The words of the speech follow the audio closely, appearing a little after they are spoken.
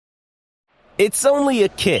It's only a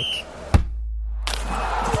kick,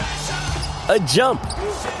 a jump,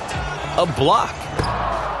 a block.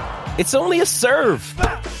 It's only a serve.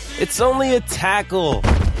 It's only a tackle,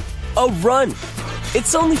 a run.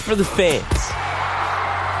 It's only for the fans.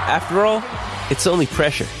 After all, it's only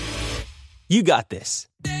pressure. You got this.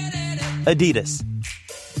 Adidas.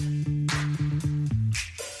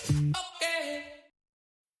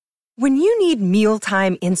 When you need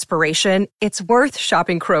mealtime inspiration, it's worth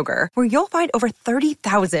shopping Kroger, where you'll find over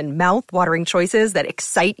 30,000 mouth-watering choices that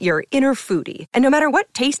excite your inner foodie. And no matter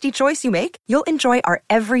what tasty choice you make, you'll enjoy our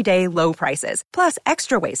everyday low prices, plus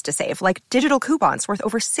extra ways to save, like digital coupons worth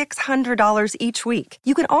over $600 each week.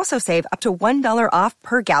 You can also save up to $1 off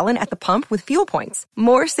per gallon at the pump with fuel points.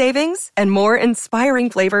 More savings and more inspiring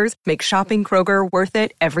flavors make shopping Kroger worth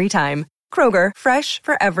it every time. Kroger, fresh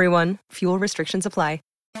for everyone. Fuel restrictions apply.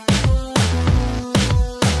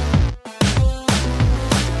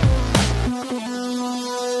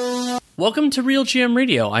 Welcome to Real GM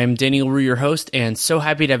Radio. I am Danny LaRue, your host, and so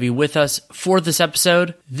happy to have you with us for this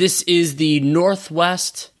episode. This is the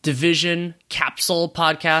Northwest Division Capsule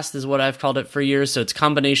Podcast, is what I've called it for years. So it's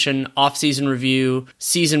combination off-season review,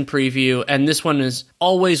 season preview, and this one is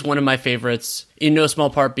always one of my favorites, in no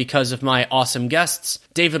small part because of my awesome guests.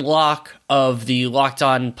 David Locke of the Locked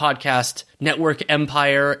On Podcast Network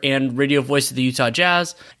Empire and radio voice of the Utah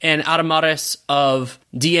Jazz, and Adam Mares of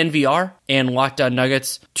DNVR and Locked On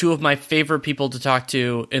Nuggets, two of my favorite people to talk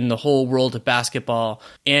to in the whole world of basketball.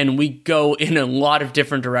 And we go in a lot of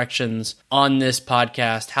different directions on this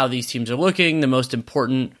podcast, how these teams are looking, the most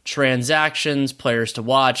important transactions, players to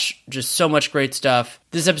watch, just so much great stuff.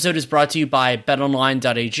 This episode is brought to you by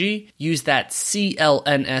betonline.ag. Use that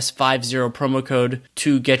CLNS50 promo code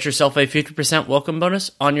to get yourself a 50% welcome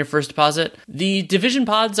bonus on your first deposit. The division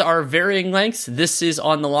pods are varying lengths. This is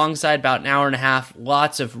on the long side, about an hour and a half.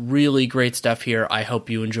 Lots of really great stuff here. I hope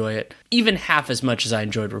you enjoy it, even half as much as I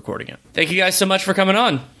enjoyed recording it. Thank you guys so much for coming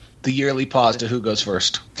on. The yearly pause to who goes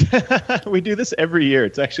first. We do this every year.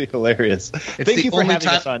 It's actually hilarious. Thank you for having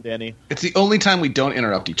us on, Danny. It's the only time we don't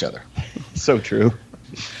interrupt each other. So true.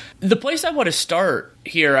 The place I want to start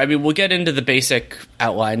here, I mean, we'll get into the basic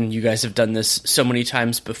outline. You guys have done this so many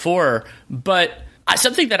times before, but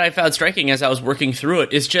something that I found striking as I was working through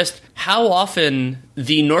it is just how often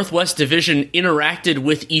the Northwest Division interacted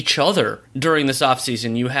with each other during this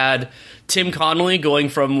offseason. You had Tim Connolly going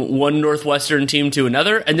from one Northwestern team to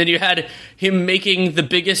another, and then you had him making the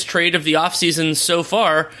biggest trade of the offseason so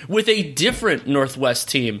far with a different Northwest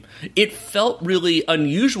team. It felt really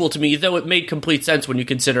unusual to me, though it made complete sense when you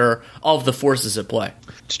consider all of the forces at play.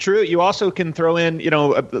 It's true. You also can throw in,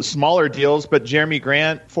 smaller deals, but Jeremy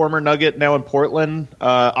Grant, former Nugget, now in Portland,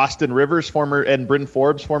 Austin Rivers, and Bryn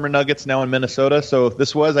Forbes, former Nuggets, now in Minnesota. So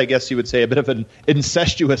this was, I guess you would say, a bit of an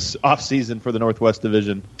incestuous offseason for the Northwest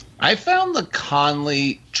Division. I found the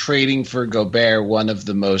Conley trading for Gobert one of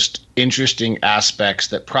the most interesting aspects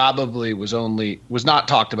that probably was not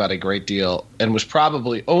talked about a great deal and was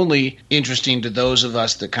probably only interesting to those of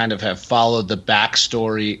us that kind of have followed the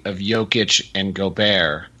backstory of Jokic and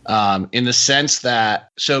Gobert. In the sense that,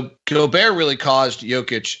 so Gobert really caused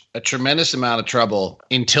Jokic a tremendous amount of trouble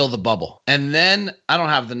until the bubble. And then, I don't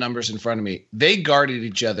have the numbers in front of me, they guarded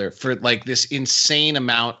each other for like this insane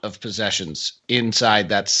amount of possessions inside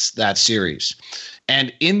that series.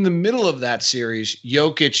 And in the middle of that series,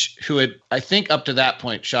 Jokic, who had, I think up to that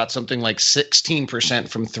point, shot something like 16%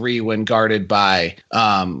 from three when guarded by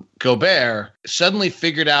Gobert, suddenly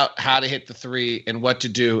figured out how to hit the three and what to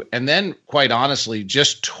do. And then, quite honestly,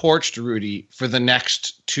 just torched Rudy for the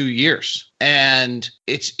next 2 years. And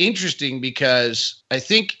it's interesting because I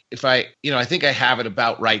think I have it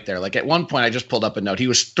about right there. Like at one point I just pulled up a note. He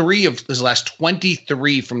was 3 of his last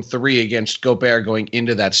 23 from three against Gobert going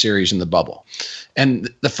into that series in the bubble.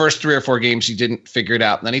 And the first 3 or 4 games he didn't figure it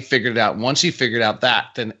out. And then he figured it out. And once he figured out that,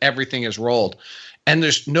 then everything is rolled. And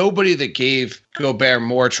there's nobody that gave Gobert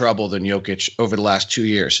more trouble than Jokic over the last 2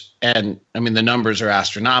 years. And I mean, the numbers are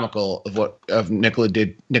astronomical of Nikola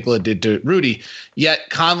did to Rudy,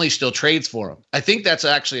 yet Conley still trades for him. I think that's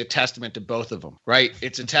actually a testament to both of them, right?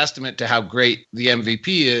 It's a testament to how great the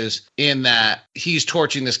MVP is in that he's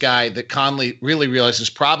torching this guy that Conley really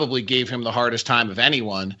realizes probably gave him the hardest time of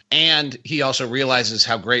anyone. And he also realizes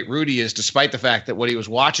how great Rudy is, despite the fact that what he was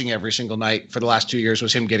watching every single night for the last 2 years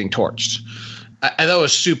was him getting torched. I thought it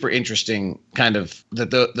was super interesting, kind of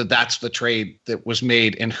that's the trade that was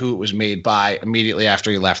made and who it was made by immediately after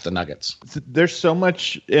he left the Nuggets. There's so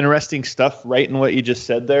much interesting stuff right in what you just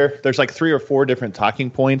said there. There's like 3 or 4 different talking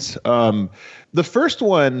points. The first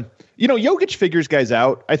one, Jokic figures guys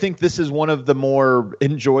out. I think this is one of the more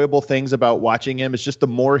enjoyable things about watching him is just the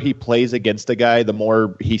more he plays against a guy, the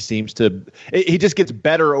more he just gets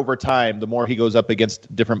better over time, the more he goes up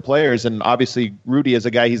against different players. And obviously Rudy is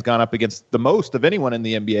a guy he's gone up against the most of anyone in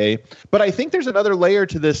the NBA. But I think there's another layer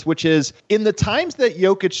to this, which is in the times that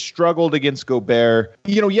Jokic struggled against Gobert,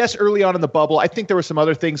 yes, early on in the bubble, I think there were some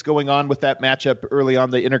other things going on with that matchup early on,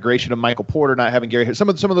 the integration of Michael Porter not having Gary, some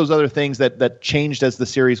of those other things that changed as the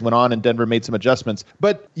series went on and Denver made some adjustments.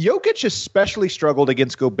 But Jokic especially struggled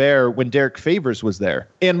against Gobert when Derek Favors was there.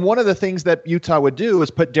 And one of the things that Utah would do is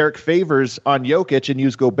put Derek Favors on Jokic and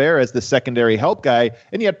use Gobert as the secondary help guy.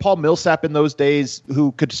 And you had Paul Millsap in those days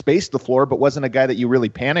who could space the floor, but wasn't a guy that you really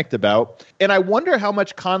panicked about. And I wonder how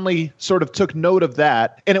much Conley sort of took note of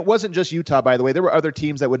that. And it wasn't just Utah, by the way. There were other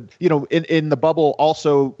teams that would, in the bubble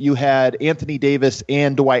also you had Anthony Davis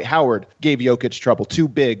and Dwight Howard gave Jokic trouble. Two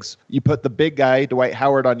bigs. You put the big guy, Dwight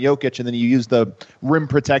Howard, on Jokic, and then you use the rim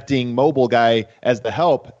protecting mobile guy as the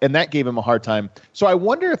help, and that gave him a hard time. So I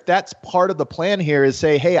wonder if that's part of the plan here is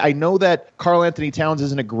say, hey, I know that Karl Anthony Towns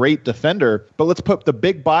isn't a great defender, but let's put the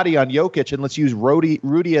big body on Jokic and let's use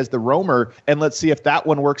Rudy as the roamer, and let's see if that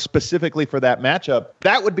one works specifically for that matchup.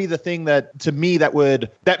 That would be the thing that, to me,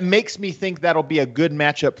 that makes me think that'll be a good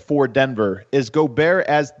matchup for Denver, is Gobert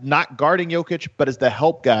as not guarding Jokic, but as the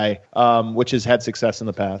help guy, which has had success in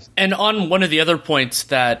the past. And on one of the other points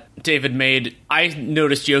that David made, I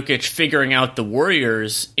noticed Jokic figuring out the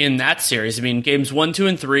Warriors in that series. I mean, games 1, 2,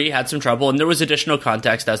 and 3 had some trouble, and there was additional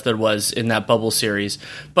context as there was in that bubble series.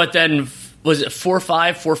 But then was it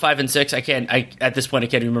 4-5, 4-5, and 6? At this point I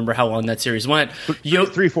can't even remember how long that series went.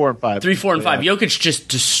 3, 4, and 5. 3, 4, and 5. Jokic just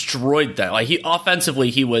destroyed that. Like, offensively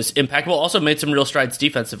he was impeccable. Also made some real strides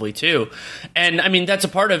defensively too. And I mean, that's a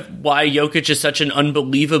part of why Jokic is such an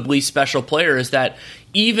unbelievably special player, is that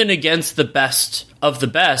even against the best of the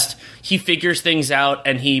best, he figures things out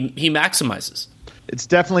and he maximizes. It's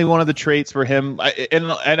definitely one of the traits for him.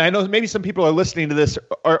 And I know maybe some people are listening to this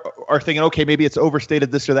are thinking, okay, maybe it's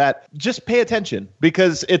overstated this or that. Just pay attention,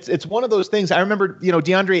 because it's one of those things. I remember,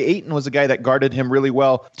 DeAndre Ayton was a guy that guarded him really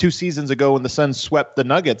well 2 seasons ago when the Suns swept the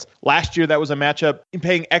Nuggets. Last year, that was a matchup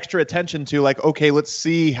paying extra attention to, like, okay, let's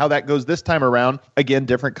see how that goes this time around. Again,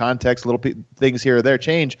 different context, little things here or there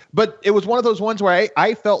change. But it was one of those ones where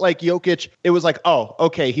I felt like Jokic, it was like, oh,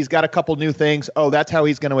 okay, he's got a couple new things. Oh, that's how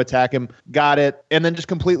he's going to attack him. Got it. And then just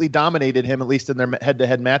completely dominated him, at least in their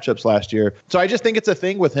head-to-head matchups last year. So I just think it's a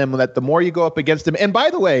thing with him that the more you go up against him, and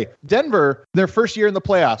by the way, Denver, their first year in the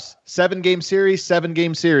playoffs, 7-game series,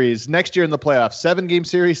 7-game series. Next year in the playoffs, 7-game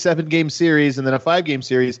series, 7-game series, and then a 5-game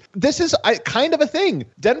series. This is kind of a thing.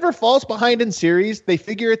 Denver falls behind in series, they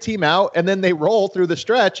figure a team out, and then they roll through the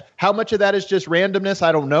stretch. How much of that is just randomness,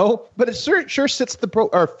 I don't know, but it sure fits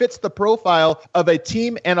the profile of a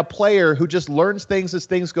team and a player who just learns things as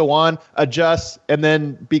things go on, adjusts, and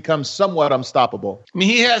then becomes somewhat unstoppable. I mean,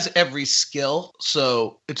 he has every skill,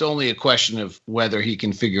 so it's only a question of whether he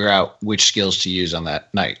can figure out which skills to use on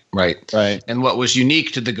that night, right? Right. And what was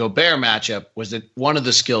unique to the Gobert matchup was that one of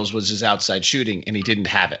the skills was his outside shooting, and he didn't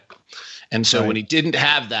have it. And so when he didn't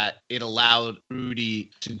have that, it allowed Rudy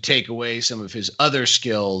to take away some of his other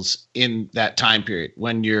skills in that time period.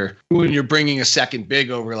 When you're bringing a second big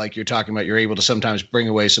over, like you're talking about, you're able to sometimes bring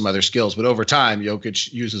away some other skills. But over time,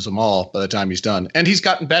 Jokic uses them all by the time he's done. And he's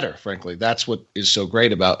gotten better, frankly. That's what is so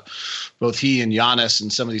great about both he and Giannis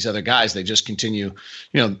and some of these other guys. They just continue.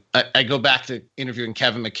 I go back to interviewing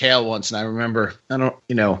Kevin McHale once, and I remember,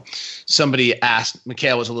 somebody asked,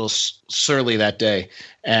 McHale was a little surly that day,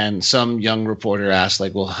 and some young reporter asked,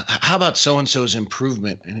 like, well, how about so-and-so's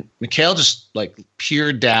improvement? And McHale just, like,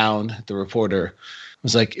 peered down at the reporter,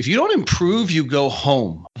 was like, if you don't improve, you go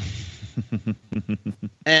home.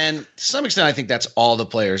 And to some extent, I think that's all the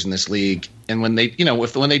players in this league. And when they,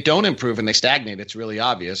 when they don't improve and they stagnate, it's really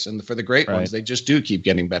obvious. And for the great ones, they just do keep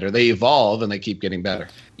getting better. They evolve and they keep getting better.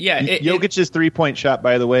 Yeah, Jokic's 3-point shot,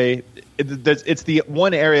 by the way, it's the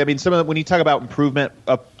one area. I mean, when you talk about improvement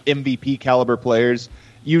of MVP caliber players,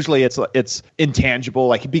 usually it's intangible,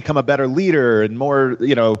 like you become a better leader and more,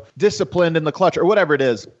 disciplined in the clutch or whatever it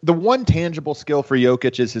is. The one tangible skill for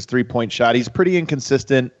Jokic is his 3-point shot. He's pretty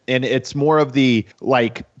inconsistent, and it's more of the,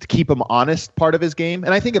 like, to keep him honest part of his game.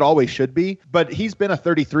 And I think it always should be, but he's been a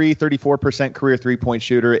 34% career 3-point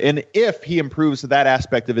shooter. And if he improves that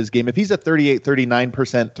aspect of his game, if he's a 39%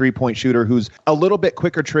 3-point shooter who's a little bit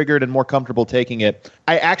quicker triggered and more comfortable taking it,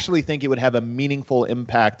 I actually think it would have a meaningful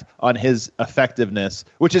impact on his effectiveness.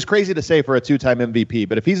 which is crazy to say for a two-time MVP.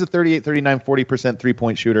 But if he's a 38, 39, 40%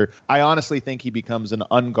 three-point shooter, I honestly think he becomes an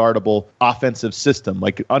unguardable offensive system,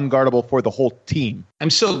 like unguardable for the whole team. I'm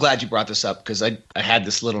so glad you brought this up because I had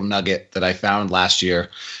this little nugget that I found last year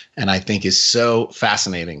and I think is so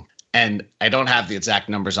fascinating. And I don't have the exact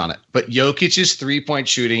numbers on it, but Jokic's three-point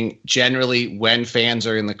shooting generally when fans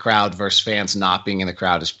are in the crowd versus fans not being in the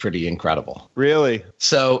crowd is pretty incredible. Really?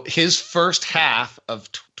 So his first half of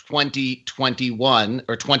 2021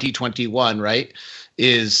 or 2021, right,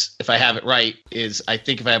 is, if I have it right, is I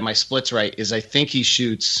think if I have my splits right, is I think he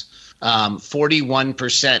shoots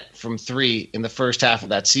 41% from three in the first half of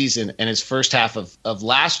that season. And his first half of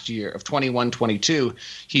last year of 21-22,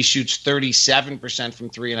 he shoots 37% from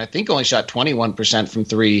three. And I think only shot 21% from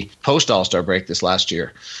three post All-Star break this last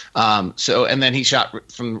year. And then he shot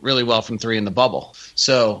from really well from three in the bubble.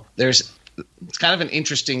 So it's kind of an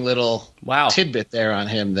interesting little tidbit there on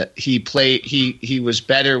him that he was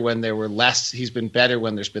better when there were less. He's been better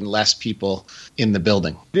when there's been less people in the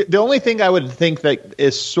building. The only thing I would think that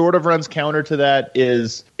is sort of runs counter to that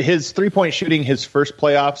is his three-point shooting. His first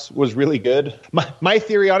playoffs was really good. My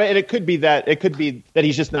theory on it, and it could be that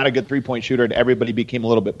he's just not a good three-point shooter, and everybody became a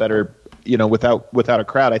little bit better, without a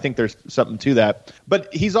crowd. I think there's something to that.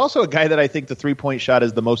 But he's also a guy that I think the three-point shot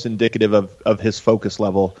is the most indicative of his focus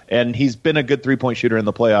level. And he's been a good three-point shooter in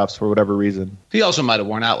the playoffs for whatever reason. He also might have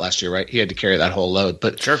worn out last year, right? He had to carry that whole load.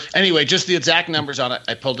 But sure. Anyway, just the exact numbers on it.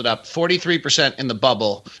 I pulled it up. 43% in the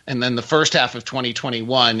bubble. And then the first half of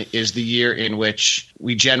 2021 is the year in which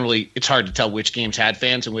it's hard to tell which games had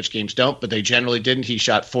fans and which games don't, but they generally didn't. He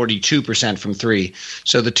shot 42% from three.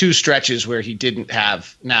 So the two stretches where he didn't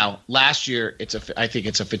have. Now, last year, I think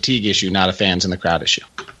it's a fatigue issue, not a fans in the crowd issue.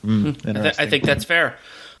 I think that's fair.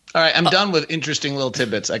 All right, I'm done with interesting little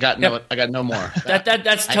tidbits. I got no more.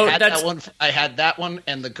 I had that one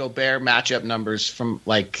and the Gobert matchup numbers from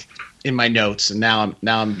in my notes, and now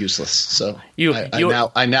I'm useless. So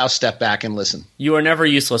I now step back and listen. You are never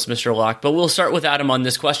useless, Mr. Locke. But we'll start with Adam on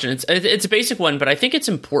this question. It's a basic one, but I think it's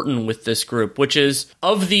important with this group, which is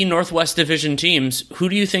of the Northwest Division teams, who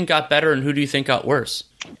do you think got better and who do you think got worse?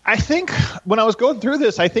 I think when I was going through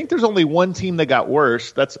this, I think there's only one team that got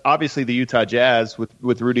worse. That's obviously the Utah Jazz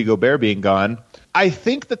with Rudy Gobert being gone. I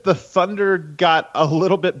think that the Thunder got a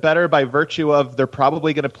little bit better by virtue of they're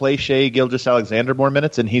probably going to play Shai Gilgeous-Alexander more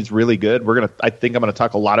minutes, and he's really good. I think I'm going to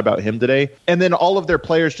talk a lot about him today. And then all of their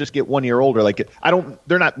players just get 1 year older.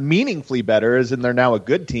 They're not meaningfully better, as in they're now a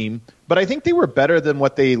good team. But I think they were better than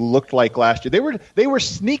what they looked like last year. They were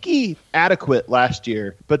sneaky adequate last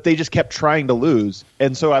year, but they just kept trying to lose.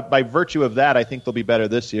 And so by virtue of that, I think they'll be better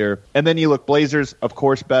this year. And then you look Blazers, of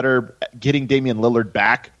course, better. Getting Damian Lillard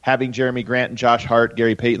back, having Jeremy Grant and Josh Hart,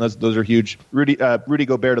 Gary Payton, those are huge. Rudy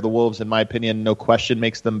Gobert to the Wolves, in my opinion, no question,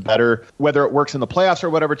 makes them better. Whether it works in the playoffs or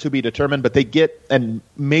whatever, to be determined. But they get a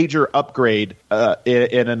major upgrade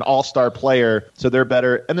in an all-star player, so they're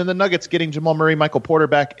better. And then the Nuggets getting Jamal Murray, Michael Porter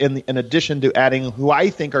back in addition to adding who I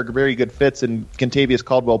think are very good fits in Kentavious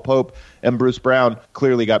Caldwell-Pope and Bruce Brown,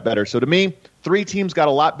 clearly got better. So to me, three teams got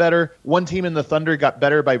a lot better. One team in the Thunder got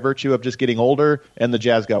better by virtue of just getting older, and the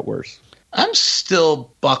Jazz got worse. I'm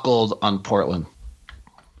still buckled on Portland.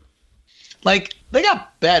 They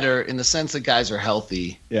got better in the sense that guys are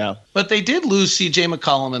healthy. Yeah. But they did lose C.J.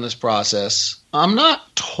 McCollum in this process. I'm not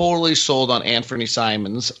totally sold on Anthony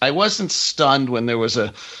Simons. I wasn't stunned when I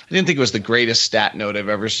didn't think it was the greatest stat note I've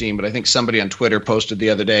ever seen, but I think somebody on Twitter posted the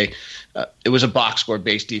other day, it was a box score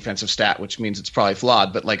based defensive stat, which means it's probably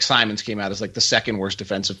flawed, but Simons came out as the second worst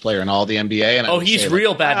defensive player in all the NBA. And he's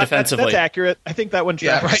real bad defensively. That's accurate. I think that one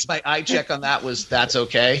tracks. Yeah, right. My eye check on that was that's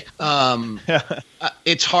okay.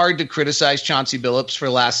 It's hard to criticize Chauncey Billups for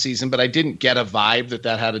last season, but I didn't get a vibe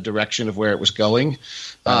that had a direction of where it was going.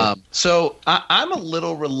 So I'm a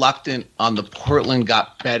little reluctant on the Portland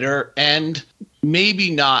got better and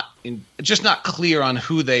maybe just not clear on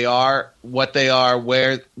who they are, what they are,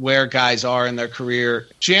 where guys are in their career.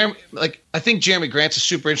 I think Jeremy Grant's a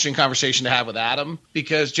super interesting conversation to have with Adam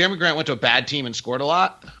because Jeremy Grant went to a bad team and scored a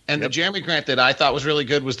lot. And the Jeremy Grant that I thought was really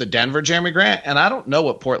good was the Denver Jeremy Grant. And I don't know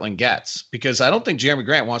what Portland gets because I don't think Jeremy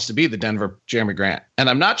Grant wants to be the Denver Jeremy Grant. And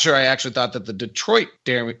I'm not sure I actually thought that the Detroit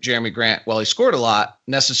Jeremy Grant, while he scored a lot,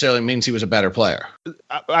 necessarily means he was a better player.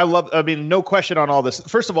 No question on all this.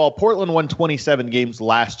 First of all, Portland won 27 games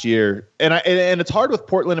last year. And it's hard with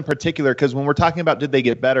Portland in particular because when we're talking about did they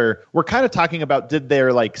get better, we're kind of talking about did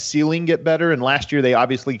their ceiling get better. And last year they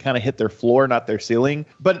obviously kind of hit their floor, not their ceiling.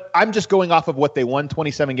 But I'm just going off of what they won,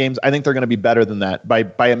 27 games. I think they're going to be better than that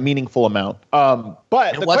by a meaningful amount.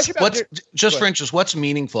 But the question about for interest, what's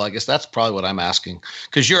meaningful? I guess that's probably what I'm asking,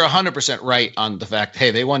 because you're 100% right on the fact, hey,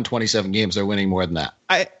 they won 27 games. They're winning more than that.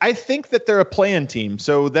 I think that they're a play-in team.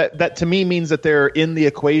 So that to me means that they're in the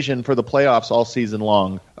equation for the playoffs all season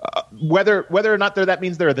long. Whether or not that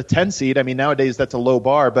means they're the 10 seed. I mean, nowadays that's a low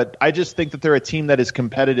bar, but I just think that they're a team that is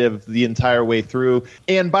competitive the entire way through.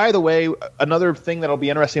 And by the way, another thing that'll be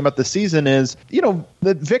interesting about the season is,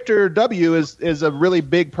 that Victor W is a really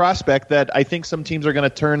big prospect that I think some teams are going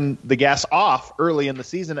to turn the gas off early in the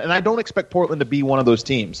season. And I don't expect Portland to be one of those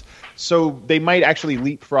teams. So they might actually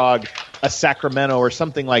leapfrog a Sacramento or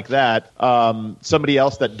something like that. Somebody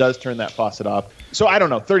else that does turn that faucet off. So I don't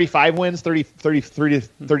know, 35 wins, 33 to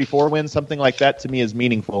 34 wins, something like that to me is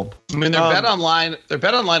meaningful. I mean, their bet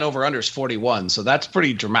online over under is 41, so that's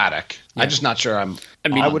pretty dramatic. Yeah. I'm just not sure. I don't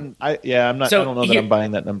know that I'm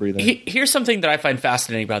buying that number either. Here's something that I find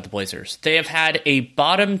fascinating about the Blazers. They have had a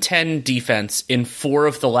bottom 10 defense in 4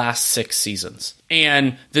 of the last 6 seasons.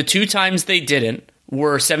 And the 2 times they didn't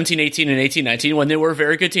were 17-18 and 18-19 when they were a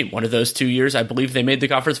very good team. One of those 2 years, I believe they made the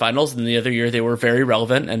conference finals, and the other year they were very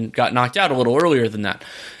relevant and got knocked out a little earlier than that.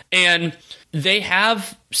 And they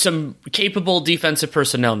have some capable defensive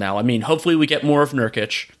personnel now. I mean, hopefully we get more of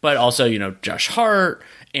Nurkic, but also, Josh Hart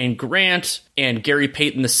and Grant and Gary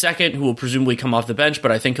Payton II, who will presumably come off the bench,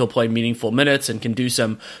 but I think he'll play meaningful minutes and can do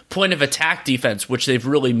some point of attack defense, which they've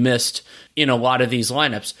really missed in a lot of these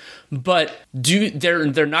lineups. But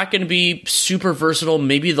they're not going to be super versatile.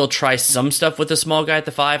 Maybe they'll try some stuff with a small guy at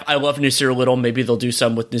the 5. I love Nasir Little. Maybe they'll do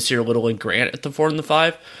some with Nasir Little and Grant at the 4 and the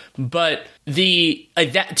 5. But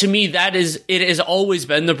that to me, it has always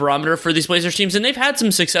been the barometer for these Blazers teams, and they've had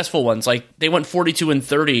some successful ones. Like they went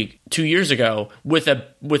 42-30 2 years ago with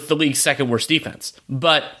the league's second worst defense.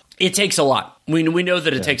 But it takes a lot. We know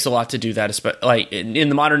that it takes a lot to do that, like in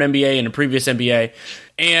the modern NBA and a previous NBA.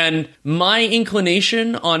 And my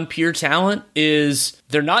inclination on pure talent is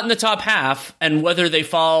they're not in the top half, and whether they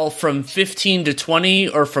fall from 15 to 20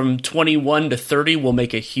 or from 21 to 30 will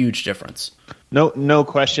make a huge difference. No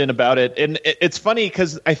question about it. And it's funny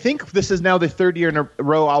because I think this is now the 3rd year in a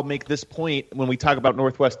row I'll make this point when we talk about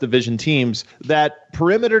Northwest Division teams, that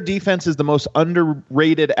perimeter defense is the most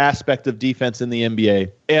underrated aspect of defense in the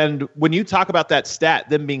NBA. And when you talk about that stat,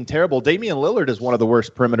 them being terrible, Damian Lillard is one of the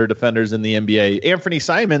worst perimeter defenders in the NBA. Anthony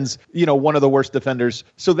Simons, one of the worst defenders.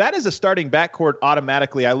 So that is a starting backcourt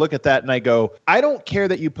automatically. I look at that and I go, I don't care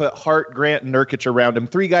that you put Hart, Grant, and Nurkic around him.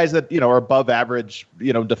 3 guys that, are above average,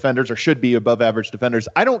 defenders or should be above average defenders.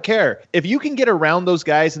 I don't care. If you can get around those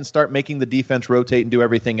guys and start making the defense rotate and do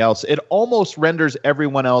everything else, it almost renders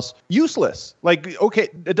everyone else useless. Like, okay,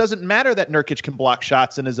 it doesn't matter that Nurkic can block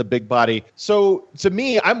shots and is a big body. So to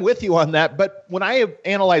me, I'm with you on that. But when I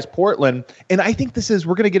analyze Portland, and I think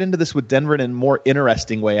we're going to get into this with Denver in a more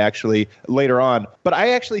interesting way, actually, later on. But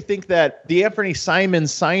I actually think that the Anthony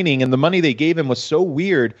Simons signing and the money they gave him was so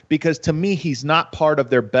weird because to me, he's not part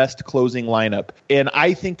of their best closing lineup. And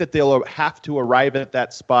I think that they'll have to arrive at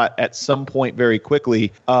that spot at some point very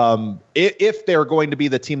quickly if they're going to be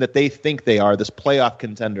the team that they think they are, this playoff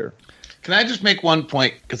contender. Can I just make one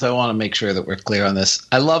point? Because I want to make sure that we're clear on this.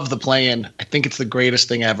 I love the play-in. I think it's the greatest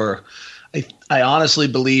thing ever. I honestly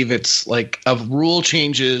believe it's like of rule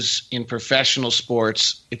changes in professional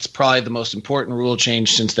sports, it's probably the most important rule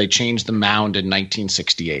change since they changed the mound in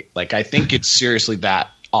 1968. Like, I think it's seriously that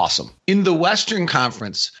awesome. In the Western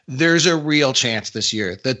Conference, there's a real chance this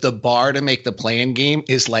year that the bar to make the play-in game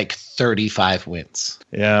is like 35 wins.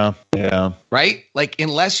 Yeah. Right? Like,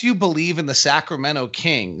 unless you believe in the Sacramento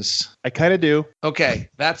Kings. I kind of do. Okay,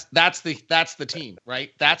 that's the team,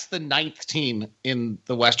 right? That's the 9th team in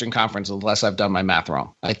the Western Conference, unless I've done my math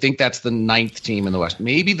wrong. I think that's the 9th team in the West.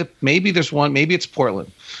 Maybe there's one. Maybe it's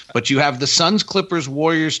Portland. But you have the Suns, Clippers,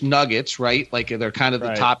 Warriors, Nuggets, right? Like they're kind of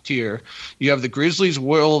the top tier. You have the Grizzlies,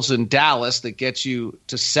 Wolves, and Dallas that gets you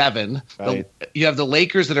to 7. Right. You have the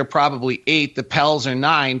Lakers that are probably 8. The Pels are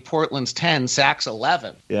 9. Portland's 10. Sac's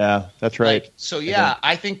 11. Yeah, that's right.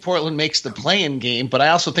 I think Portland makes the play-in game, but I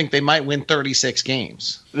also think they might win 36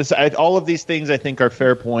 games. All of these things I think are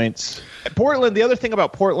fair points. Portland, the other thing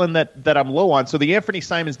about Portland that I'm low on, so the Anthony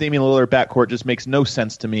Simons, Damian Lillard backcourt just makes no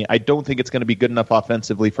sense to me. I don't think it's going to be good enough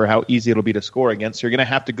offensively for how easy it'll be to score against. So you're going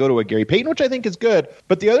to have to go to a Gary Payton, which I think is good.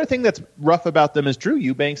 But the other thing that's rough about them is Drew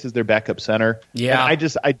Eubanks as their backup center. Yeah.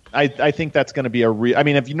 And I think that's going to be I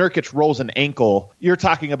mean, if Nurkic rolls an ankle, you're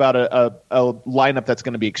talking about a lineup that's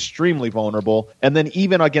going to be extremely vulnerable. And then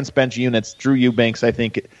even against bench units, Drew Eubanks, I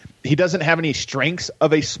think he doesn't have any strengths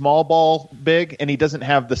of a small ball big, and he doesn't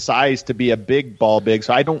have the size to be a big ball big.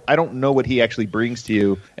 So I don't know what he actually brings to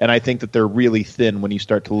you, and I think that they're really thin when you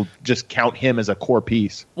start to just count him as a core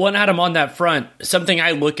piece. Well, and Adam, on that front, something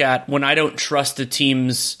I look at when I don't trust a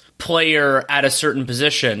team's player at a certain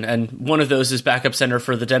position, and one of those is backup center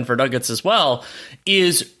for the Denver Nuggets as well,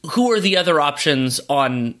 is who are the other options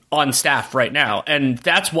on staff right now? And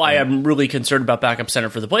that's why I'm really concerned about backup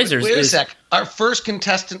center for the Blazers. Wait a sec. Our first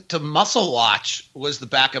contestant to Muscle Watch was the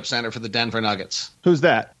backup center for the Denver Nuggets. Who's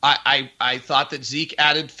that? I thought that Zeke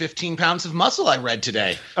added 15 pounds of muscle, I read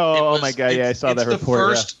today. Oh my God, yeah, I saw that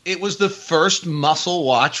report. It was the first Muscle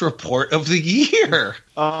Watch report of the year.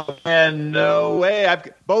 Oh, man, no way.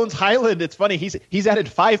 Bones Highland, it's funny. He's added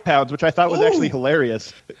 5 pounds, which I thought was actually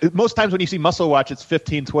hilarious. Most times when you see Muscle Watch, it's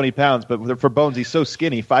 15, 20 pounds. But for Bones, he's so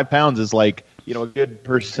skinny. 5 pounds is like, a good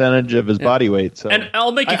percentage of his body weight. So. And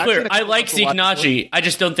I'll make it clear, I like Zeke Naji. I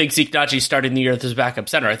just don't think Zeke Naji starting the year as his backup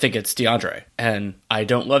center. I think it's DeAndre. And I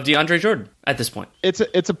don't love DeAndre Jordan at this point.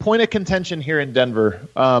 It's a point of contention here in Denver.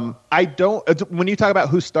 When you talk about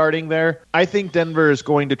who's starting there, I think Denver is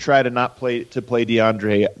going to try to not play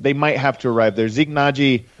DeAndre. They might have to arrive there. Zeke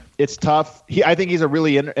Naji, it's tough. I think he's a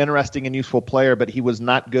really interesting and useful player, but he was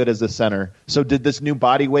not good as a center. So did this new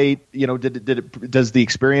body weight, does the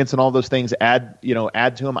experience and all those things add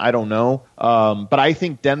to him? I don't know. But I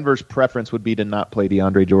think Denver's preference would be to not play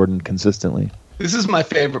DeAndre Jordan consistently. This is my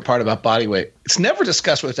favorite part about body weight. It's never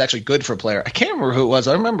discussed whether it's actually good for a player. I can't remember who it was.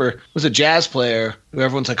 I remember it was a Jazz player who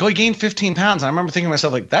everyone's like, oh, he gained 15 pounds. And I remember thinking to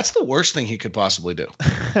myself, like, that's the worst thing he could possibly do.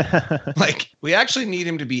 Like, we actually need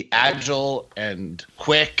him to be agile and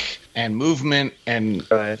quick and movement, and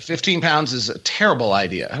 15 pounds is a terrible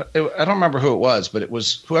idea. I don't remember who it was, but it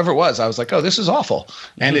was whoever it was. I was like, oh, this is awful.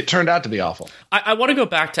 And it turned out to be awful. I want to go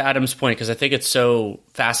back to Adam's point because I think it's so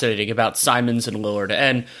fascinating about Simons and Lillard.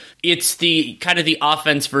 And it's the kind of the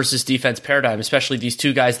offense versus defense paradigm, especially these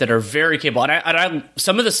two guys that are very capable. And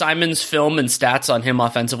some of the Simons film and stats on him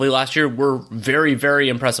offensively last year were very, very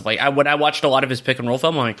impressive. Like when I watched a lot of his pick and roll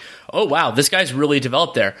film, I'm like, oh, wow, this guy's really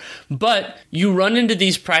developed there. But you run into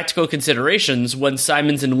these practical considerations when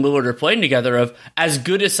Simons and Lillard are playing together of, as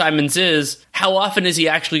good as Simons is, how often is he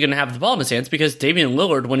actually going to have the ball in his hands? Because Damian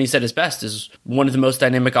Lillard, when he's at his best, is one of the most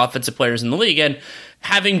dynamic offensive players in the league. And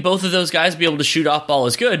having both of those guys be able to shoot off ball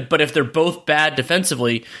is good, but if they're both bad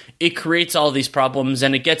defensively, it creates all these problems,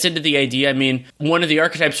 and it gets into the idea. I mean, one of the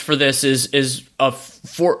archetypes for this is a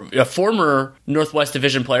former Northwest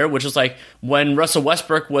Division player, which is like when Russell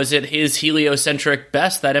Westbrook was at his heliocentric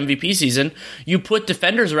best that MVP season, you put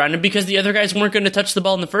defenders around him because the other guys weren't going to touch the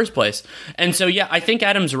ball in the first place. And so, yeah, I think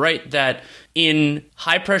Adam's right that in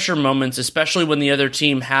high-pressure moments, especially when the other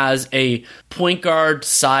team has a point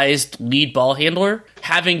guard-sized lead ball handler,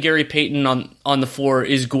 having Gary Payton on the floor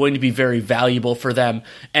is going to be very valuable for them.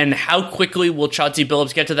 And how quickly will Chauncey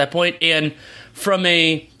Billups get to that point? And from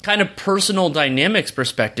a kind of personal dynamics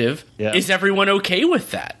perspective, is everyone okay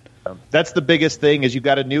with that? That's the biggest thing is you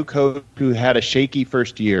got a new coach who had a shaky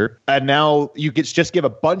first year, and now you just give a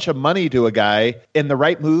bunch of money to a guy, and the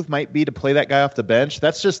right move might be to play that guy off the bench.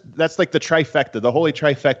 That's like the trifecta, the holy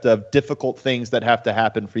trifecta of difficult things that have to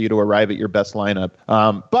happen for you to arrive at your best lineup.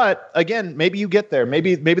 But again, maybe you get there.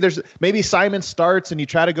 Maybe Simon starts and you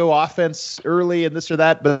try to go offense early and this or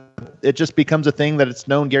that, but it just becomes a thing that it's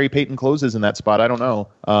known Gary Payton closes in that spot. I don't know.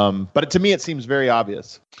 But to me, it seems very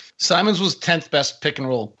obvious. Simons was 10th best pick and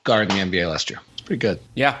roll guard in the NBA last year. It's pretty good.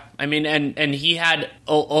 Yeah, I mean, and he had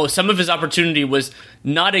some of his opportunity was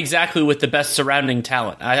not exactly with the best surrounding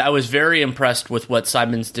talent. I was very impressed with what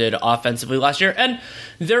Simons did offensively last year. And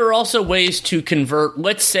there are also ways to convert.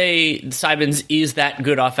 Let's say Simons is that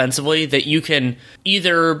good offensively that you can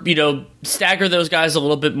either, stagger those guys a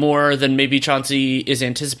little bit more than maybe Chauncey is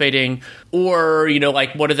anticipating, or,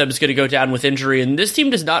 like one of them is going to go down with injury. And this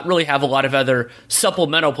team does not really have a lot of other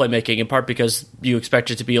supplemental playmaking, in part because you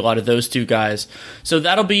expect it to be a lot of those two guys. So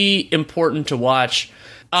that'll be important to watch.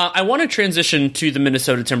 I want to transition to the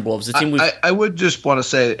Minnesota Timberwolves. I would just want to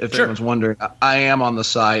say, if anyone's wondering, I am on the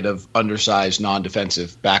side of undersized,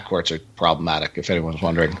 non-defensive backcourts are problematic, if anyone's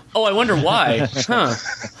wondering. Oh, I wonder why. You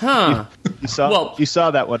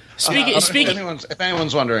saw that one. If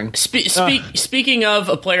anyone's wondering. Speaking of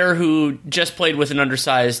a player who just played with an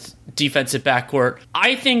undersized defensive backcourt.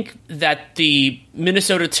 I think that the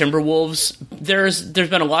Minnesota Timberwolves, there's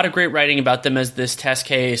been a lot of great writing about them as this test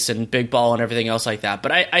case and big ball and everything else like that.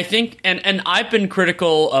 But I think, and I've been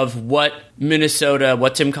critical of what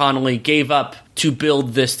Tim Connolly gave up to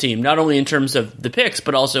build this team, not only in terms of the picks,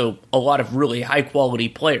 but also a lot of really high quality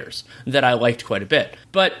players that I liked quite a bit.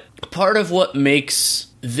 But part of what makes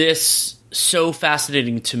this so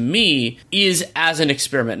fascinating to me is as an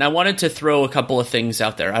experiment. And I wanted to throw a couple of things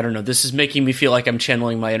out there. I don't know. This is making me feel like I'm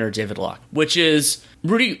channeling my inner David Locke, which is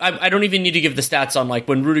Rudy. I don't even need to give the stats on like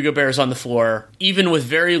when Rudy Gobert is on the floor, even with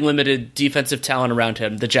very limited defensive talent around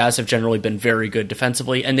him, the Jazz have generally been very good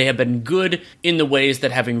defensively, and they have been good in the ways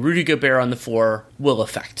that having Rudy Gobert on the floor will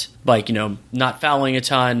affect. Like, not fouling a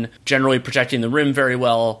ton, generally protecting the rim very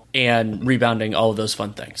well, and rebounding, all of those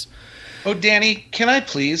fun things. Oh, Danny, can I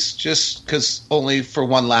please, just because only for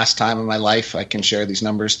one last time in my life I can share these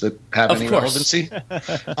numbers that have any relevancy.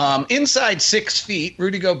 Inside 6 feet,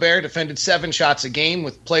 Rudy Gobert defended 7 shots a game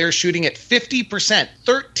with players shooting at 50%,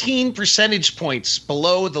 13 percentage points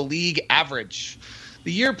below the league average.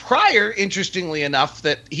 The year prior, interestingly enough,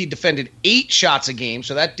 that he defended 8 shots a game,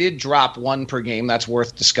 so that did drop 1 per game. That's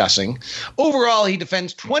worth discussing. Overall, he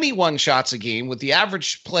defends 21 shots a game, with the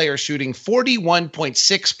average player shooting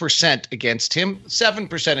 41.6% against him, 7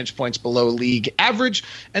 percentage points below league average,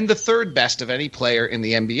 and the third best of any player in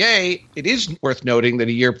the NBA. It is worth noting that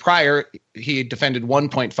a year prior, he had defended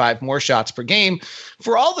 1.5 more shots per game.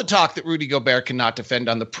 For all the talk that Rudy Gobert cannot defend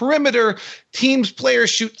on the perimeter, teams' players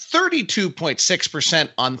shoot 32.6%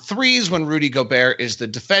 on threes when Rudy Gobert is the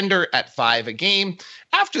defender at 5 a game.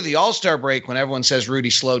 After the All-Star break, when everyone says Rudy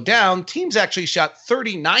slowed down, teams actually shot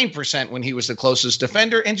 39% when he was the closest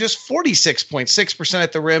defender and just 46.6%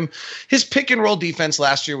 at the rim. His pick-and-roll defense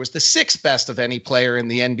last year was the 6th best of any player in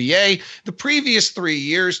the NBA. The previous 3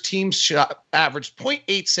 years, teams averaged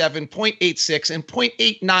 0.87, 0.86, and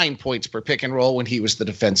 0.89 points per pick-and-roll when he was the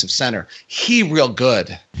defensive center. He real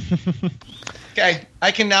good. Okay,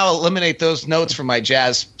 I can now eliminate those notes from my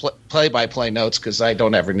Jazz play-by-play notes because I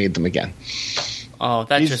don't ever need them again. Oh,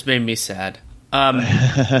 that just made me sad. But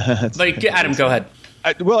Adam, go ahead.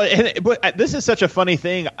 This is such a funny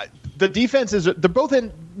thing. The defense they're both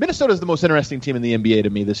in. Minnesota is the most interesting team in the NBA to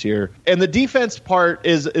me this year. And the defense part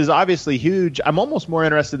is obviously huge. I'm almost more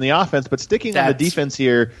interested in the offense, but sticking on the defense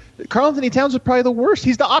here, Karl-Anthony Towns is probably the worst.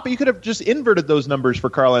 He's the opposite. You could have just inverted those numbers for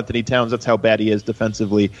Karl-Anthony Towns. That's how bad he is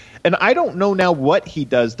defensively. And I don't know now what he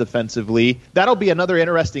does defensively. That'll be another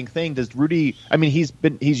interesting thing. Does Rudy,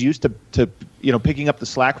 he's used to picking up the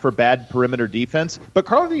slack for bad perimeter defense, but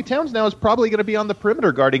Karl-Anthony Towns now is probably going to be on the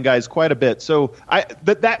perimeter guarding guys quite a bit. So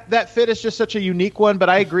that fit is just such a unique one, but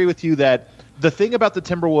I agree with you that the thing about the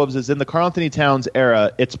Timberwolves is in the Karl-Anthony Towns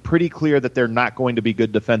era, it's pretty clear that they're not going to be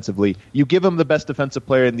good defensively. You give them the best defensive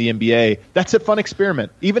player in the NBA, that's a fun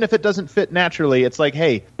experiment. Even if it doesn't fit naturally, it's like,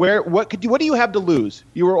 hey, what do you have to lose?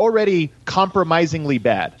 You were already compromisingly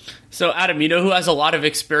bad. So, Adam, you know who has a lot of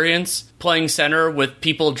experience playing center with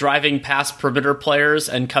people driving past perimeter players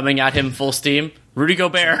and coming at him full steam? Rudy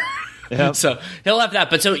Gobert. Yep. So he'll have that.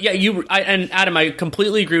 But so, yeah, and Adam, I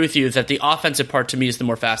completely agree with you that the offensive part to me is the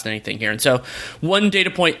more fascinating thing here. And so one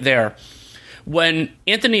data point there, when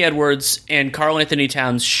Anthony Edwards and Karl-Anthony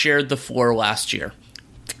Towns shared the floor last year,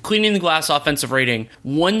 cleaning the glass offensive rating,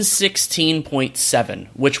 116.7,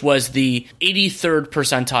 which was the 83rd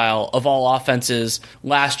percentile of all offenses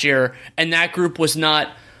last year. And that group was not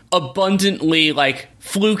abundantly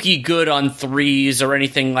fluky good on threes or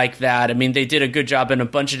anything like that. I mean, they did a good job in a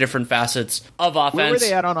bunch of different facets of offense. Where were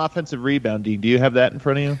they at on offensive rebounding? Do you have that in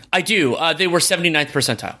front of you? I do. They were 79th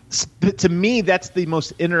percentile. To me, that's the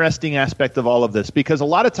most interesting aspect of all of this, because a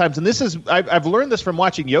lot of times, and this is, I've learned this from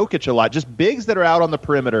watching Jokic a lot, just bigs that are out on the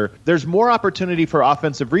perimeter, there's more opportunity for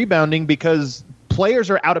offensive rebounding because players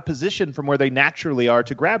are out of position from where they naturally are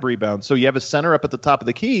to grab rebounds. So you have a center up at the top of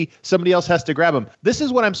the key, somebody else has to grab them. This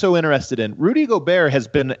is what I'm so interested in. Rudy Gobert has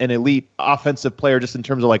been an elite offensive player just in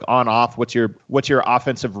terms of on-off. What's your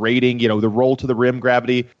offensive rating? The roll to the rim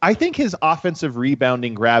gravity. I think his offensive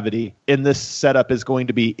rebounding gravity in this setup is going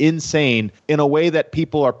to be insane in a way that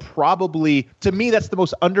people are probably, to me, that's the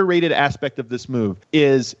most underrated aspect of this move,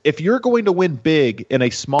 is if you're going to win big in a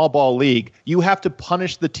small ball league, you have to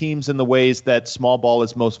punish the teams in the ways that small ball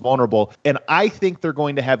is most vulnerable. And I think they're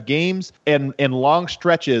going to have games and long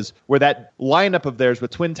stretches where that lineup of theirs with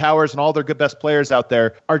Twin Towers and all their good best players out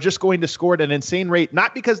there are just going to score at an insane rate,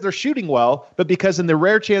 not because they're shooting well, but because in the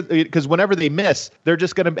rare chance, because whenever they miss, they're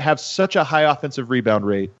just going to have such a high offensive rebound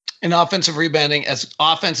rate. In offensive rebounding, as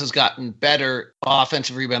offense has gotten better,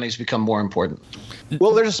 offensive rebounding has become more important.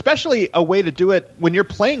 Well, there's especially a way to do it when you're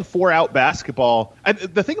playing 4-out basketball.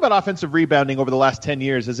 The thing about offensive rebounding over the last 10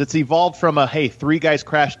 years is it's evolved from hey, 3 guys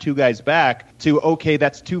crash, 2 guys back, to, okay,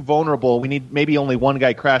 that's too vulnerable. We need maybe only 1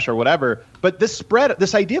 guy crash or whatever. But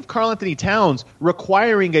this idea of Karl-Anthony Towns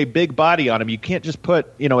requiring a big body on him, you can't just put,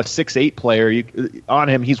 a 6'8" player on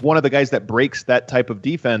him. He's one of the guys that breaks that type of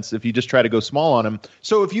defense if you just try to go small on him.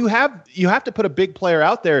 So if you have to put a big player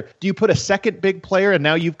out there, do you put a second big player and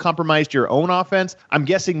now you've compromised your own offense? I'm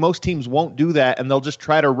guessing most teams won't do that, and they'll just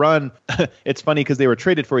try to run. It's funny because they were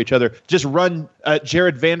traded for each other. Just run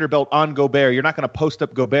Jared Vanderbilt on Gobert. You're not going to post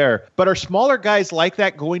up Gobert. But are smaller guys like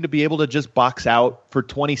that going to be able to just box out for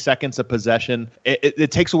 20 seconds of possession?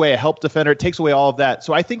 It takes away a help defender. It takes away all of that.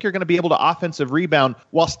 So I think you're going to be able to offensive rebound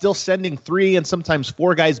while still sending 3 and sometimes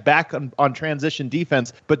 4 guys back on transition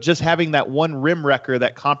defense, but just having that one rim wrecker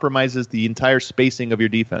that compromises the entire spacing of your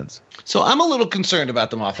defense. So I'm a little concerned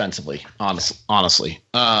about them offensively, honestly.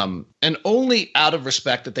 And only out of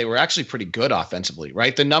respect that they were actually pretty good offensively,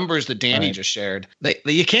 right? The numbers that Danny just shared,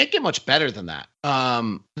 you can't get much better than that.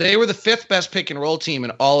 They were the 5th best pick and roll team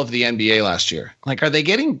in all of the NBA last year. Like, are they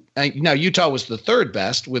getting now? Utah was the 3rd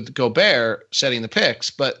best with Gobert setting the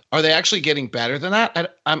picks, but are they actually getting better than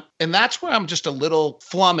that? And that's where I'm just a little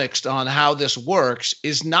flummoxed on how this works.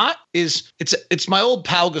 It's my old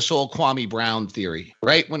Pau Gasol, Kwame Brown theory,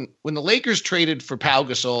 right? When the Lakers traded for Pau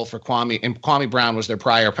Gasol for Kwame, and Kwame Brown was their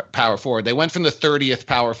prior power forward, they went from the 30th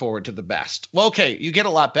power forward to the best. Well, okay, you get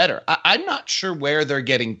a lot better. I'm not sure where they're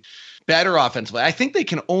getting better offensively. I think they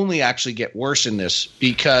can only actually get worse in this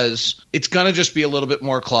because it's going to just be a little bit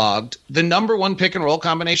more clogged. The number 1 pick and roll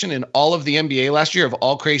combination in all of the NBA last year of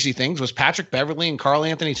all crazy things was Patrick Beverley and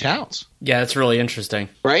Karl-Anthony Towns. Yeah, that's really interesting.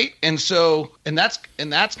 Right? And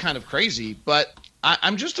that's kind of crazy, but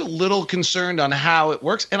I'm just a little concerned on how it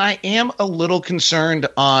works. And I am a little concerned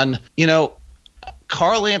on,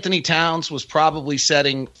 Karl-Anthony Towns was probably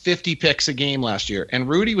setting 50 picks a game last year, and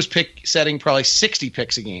Rudy was setting probably 60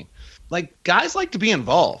 picks a game. Like, guys like to be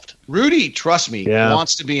involved. Rudy, trust me,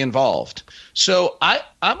 wants to be involved. So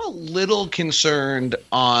I'm a little concerned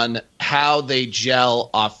on how they gel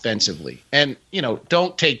offensively. And,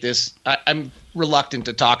 don't take this. I'm reluctant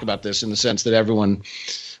to talk about this in the sense that everyone,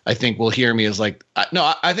 I think, will hear me as like,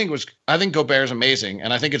 no, I think Gobert's amazing,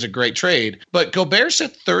 and I think it's a great trade. But Gobert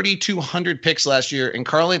set 3,200 picks last year, and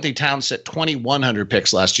Karl-Anthony Towns set 2,100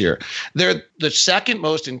 picks last year. They're the 2nd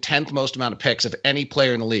most and 10th most amount of picks of any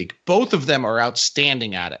player in the league. Both of them are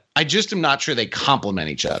outstanding at it. I just am not sure they complement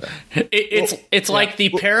each other. It's like the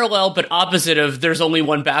parallel but opposite of there's only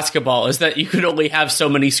one basketball is that you could only have so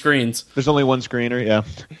many screens. There's only one screener, yeah.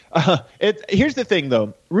 Here's the thing,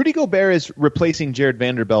 though. Rudy Gobert is replacing Jared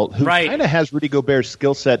Vanderbilt, who kind of has Rudy Gobert's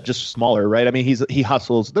skill set, just smaller, right? I mean, he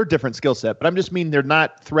hustles. They're different skill set, but I'm just mean they're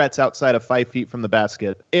not threats outside of 5 feet from the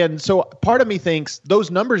basket. And so part of me thinks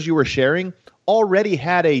those numbers you were sharing already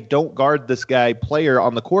had a don't guard this guy player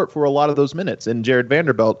on the court for a lot of those minutes in Jared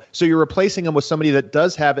Vanderbilt. So you're replacing him with somebody that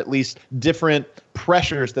does have at least different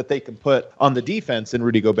pressures that they can put on the defense in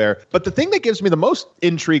Rudy Gobert. But the thing that gives me the most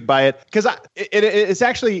intrigue by it, because it's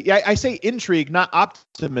actually, I say intrigue, not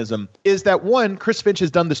optimism, is that one, Chris Finch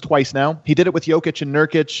has done this twice now. He did it with Jokic and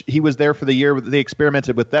Nurkic. He was there for the year. They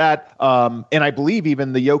experimented with that. And I believe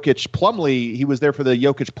even the Jokic-Plumlee, he was there for the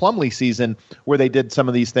Jokic-Plumlee season where they did some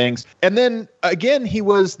of these things. And then again, he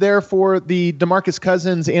was there for the DeMarcus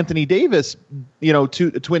Cousins, Anthony Davis,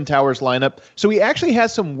 Twin Towers lineup. So he actually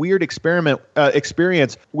has some weird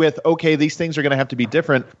experience with, okay, these things are going to have to be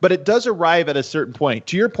different, but it does arrive at a certain point.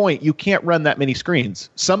 To your point, you can't run that many screens.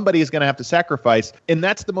 Somebody is going to have to sacrifice, and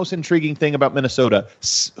that's the most intriguing thing about Minnesota.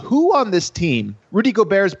 Who on this team? Rudy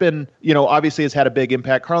Gobert's been, obviously has had a big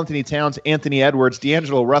impact. Karl-Anthony Towns, Anthony Edwards,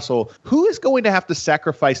 D'Angelo Russell. Who is going to have to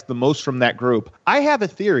sacrifice the most from that group? I have a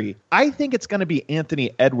theory. I think it's going to be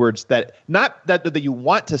Anthony Edwards that you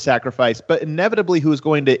want to sacrifice, but inevitably who is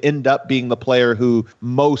going to end up being the player who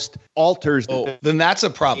most alters then that's a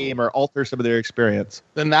problem. Game or alter some of their experience.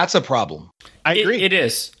 Then that's a problem. I agree. It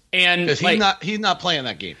is. And he's not playing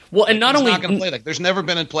that game. Well, and not only not going to play like there's never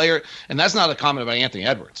been a player, and that's not a comment about Anthony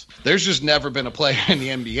Edwards. There's just never been a player in the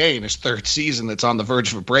NBA in his 3rd season that's on the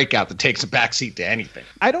verge of a breakout that takes a backseat to anything.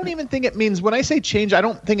 I don't even think it means, when I say change, I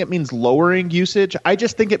don't think it means lowering usage. I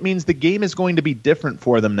just think it means the game is going to be different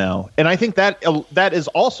for them now. And I think that is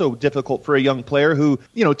also difficult for a young player who,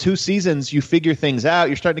 2 seasons, you figure things out,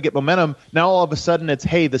 you're starting to get momentum. Now all of a sudden it's,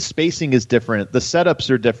 hey, the spacing is different, the setups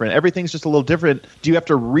are different, everything's just a little different. Do you have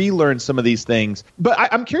to relearn some of these things. But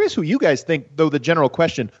I'm curious who you guys think, though, the general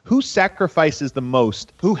question, who sacrifices the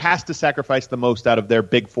most? Who has to sacrifice the most out of their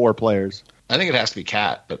big four players? I think it has to be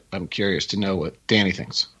Cat, but I'm curious to know what Danny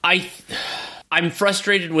thinks. I'm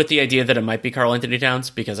frustrated with the idea that it might be Karl-Anthony Towns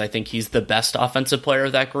because I think he's the best offensive player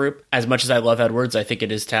of that group. As much as I love Edwards, I think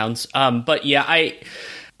it is Towns. But yeah,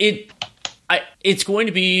 it's going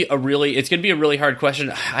to be a really hard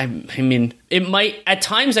question. I mean, it might at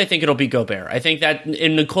times. I think it'll be Gobert. I think that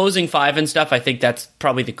in the closing five and stuff, I think that's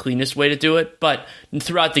probably the cleanest way to do it. But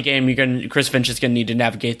throughout the game, Chris Finch is going to need to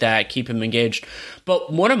navigate that, keep him engaged.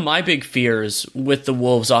 But one of my big fears with the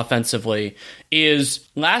Wolves offensively is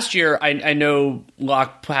last year. I know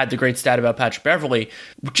Locke had the great stat about Patrick Beverley,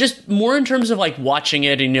 just more in terms of like watching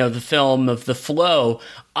it and the film of the flow.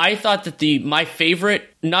 I thought that my favorite,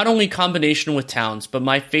 not only combination with Towns, but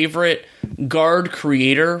my favorite guard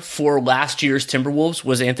creator for last year's Timberwolves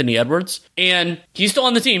was Anthony Edwards. And he's still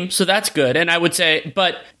on the team, so that's good. And I would say,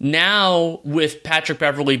 but now with Patrick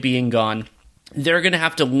Beverley being gone, they're going to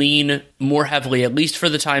have to lean more heavily, at least for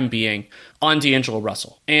the time being, on D'Angelo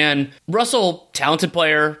Russell. And Russell, talented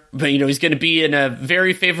player, but he's going to be in a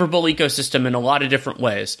very favorable ecosystem in a lot of different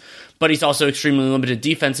ways. But he's also extremely limited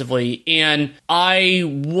defensively, and I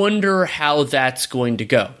wonder how that's going to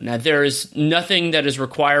go. Now, there is nothing that is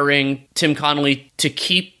requiring Tim Connolly to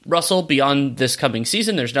keep Russell beyond this coming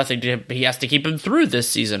season. There's nothing he has to keep him through this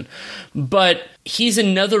season. But he's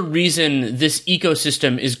another reason this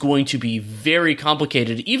ecosystem is going to be very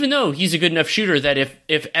complicated, even though he's a good enough shooter that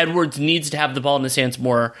if Edwards needs to have the ball in his hands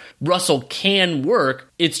more, Russell can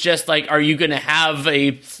work. It's just like, are you going to have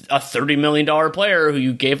a $30 million player who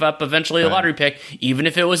you gave up eventually a lottery pick, even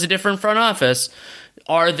if it was a different front office?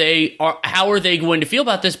 How are they going to feel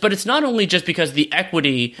about this? But it's not only just because the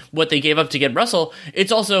equity, what they gave up to get Russell,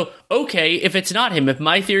 it's also, okay, if it's not him, if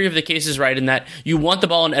my theory of the case is right in that you want the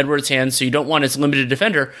ball in Edwards' hands so you don't want his limited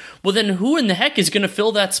defender, well then who in the heck is going to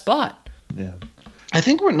fill that spot? Yeah. I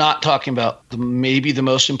think we're not talking about maybe the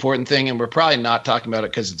most important thing, and we're probably not talking about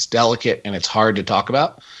it because it's delicate and it's hard to talk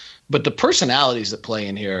about. But the personalities that play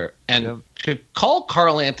in here, and to call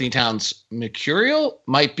Karl-Anthony Towns mercurial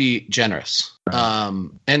might be generous.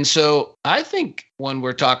 And so I think when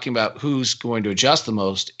we're talking about who's going to adjust the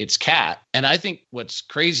most, it's Cat. And I think what's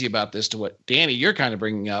crazy about this, to what Danny, you're kind of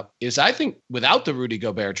bringing up, is I think without the Rudy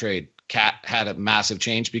Gobert trade, Cat had a massive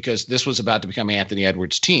change because this was about to become Anthony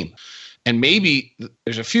Edwards' team. And maybe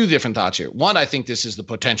there's a few different thoughts here. One, I think this is the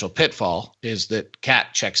potential pitfall, is that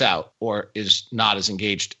Cat checks out or is not as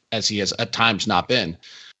engaged as he has at times not been.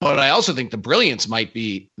 But I also think the brilliance might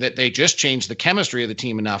be that they just changed the chemistry of the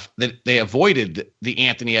team enough that they avoided the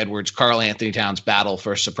Anthony Edwards, Karl-Anthony Towns battle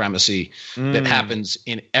for supremacy that happens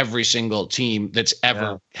in every single team that's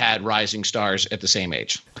ever had rising stars at the same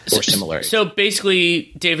age or similar age. So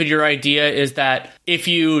basically, David, your idea is that if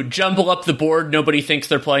you jumble up the board, nobody thinks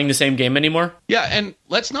they're playing the same game anymore? Yeah, and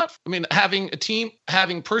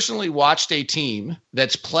having personally watched a team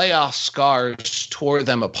that's playoff scars tore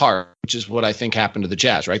them apart, which is what I think happened to the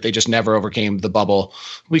Jazz, right? They just never overcame the bubble.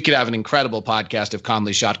 We could have an incredible podcast if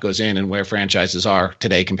Conley's shot goes in and where franchises are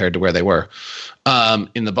today compared to where they were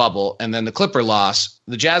in the bubble. And then the Clipper loss,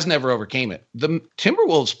 the Jazz never overcame it. The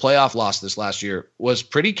Timberwolves playoff loss this last year was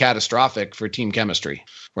pretty catastrophic for team chemistry,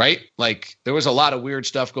 right? Like there was a lot of weird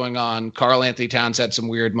stuff going on. Karl-Anthony Towns had some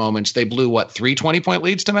weird moments. They blew 3 20-point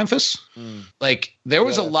leads to Memphis. Like there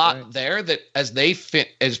was a lot there that as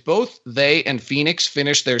both they and Phoenix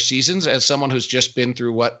finished their seasons, as someone who's just been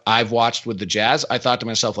through what I've watched with the Jazz, I thought to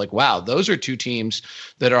myself, like, wow, those are two teams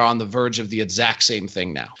that are on the verge of the exact same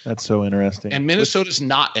thing now. That's so interesting. And Minnesota's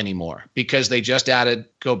not anymore because they just added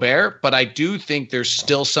Gobert, but I do think there's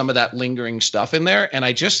still some of that lingering stuff in there. And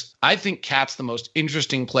I think Cat's the most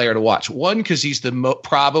interesting player to watch. One, because he's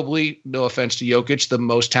probably, no offense to Jokic, the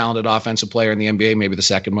most talented offensive player in the NBA, maybe the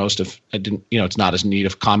second most. It's not as neat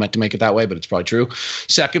of comment to make it that way, but it's probably true.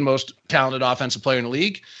 Second most talented offensive player in the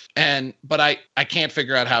league. But I can't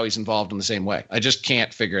figure out how he's involved in the same way. I just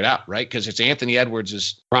can't figure it out, right? Because it's Anthony Edwards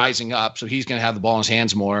is rising up, so he's going to have the ball in his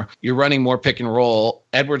hands more. You're running more pick and roll.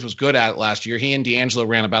 Edwards was good at it last year. He and D'Angelo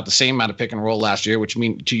ran about the same amount of pick and roll last year, which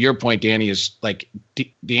means, to your point, Danny, is like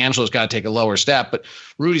D'Angelo's got to take a lower step, but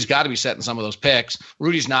Rudy's got to be setting some of those picks.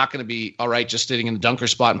 Rudy's not going to be all right just sitting in the dunker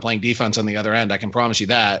spot and playing defense on the other end. I can promise you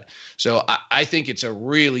that. So I think it's a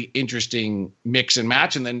really interesting mix and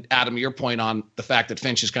match. And then, Adam, your point on the fact that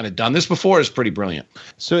Finch has kind of done this before is pretty brilliant.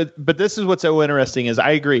 So, but this is what's so interesting is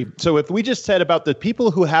I agree. So if we just said about the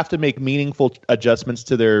people who have to make meaningful adjustments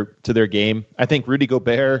to their game, I think Rudy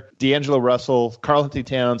Gobert, D'Angelo Russell, Karl-Anthony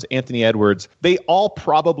Towns, Anthony Edwards, they all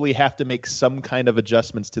probably have to make some kind of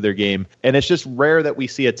adjustments to their game. And it's just rare that we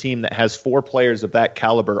see a team that has 4 players of that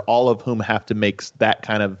caliber, all of whom have to make that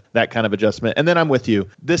kind of adjustment. And then I'm with you.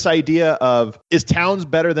 This idea of, is Towns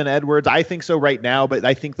better than Edwards? I think so right now, but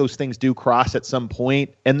I think those things do cross at some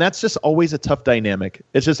point. And that's just always a tough dynamic.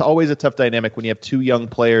 It's just always a tough dynamic when you have 2 young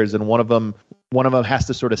players and one of them has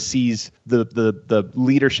to sort of seize the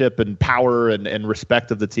leadership and power and respect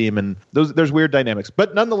of the team. And there's weird dynamics.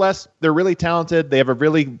 But nonetheless, they're really talented. They have a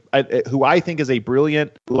really, who I think is a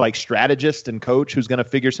brilliant strategist and coach who's going to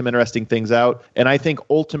figure some interesting things out. And I think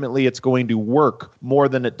ultimately it's going to work more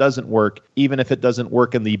than it doesn't work, even if it doesn't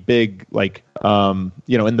work in the big, in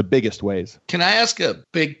the biggest ways. Can I ask a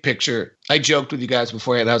big picture? I joked with you guys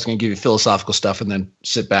beforehand I was going to give you philosophical stuff and then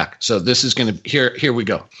sit back. So this is going to, here we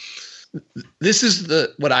go. This is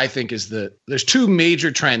what I think is there's 2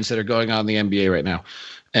 major trends that are going on in the NBA right now.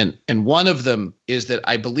 And one of them is that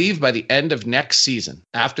I believe by the end of next season,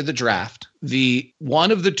 after the draft,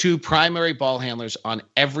 one of the 2 primary ball handlers on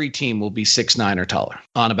every team will be 6'9" or taller.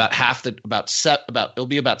 On about half it'll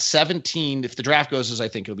be about 17. If the draft goes as I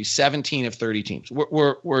think, it'll be 17 of 30 teams.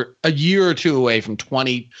 We're a year or 2 away from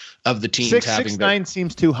 20 of the teams having 6'9"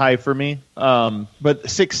 seems too high for me. But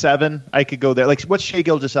 6'7", I could go there. Like, what's Shai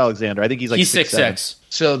Gilgeous-Alexander? I think he's 6'6".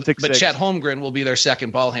 So, but Chet Holmgren will be their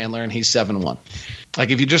second ball handler, and he's 7'1". Like,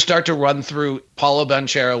 if you just start to run through, Paulo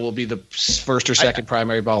Banchero will be the first or second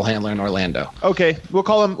primary ball handler in Orlando. Okay, if we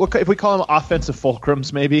call him offensive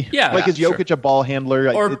fulcrums, maybe. Yeah, is Jokic a ball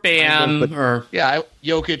handler or Bam?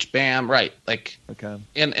 Jokic, Bam, right? Like, okay,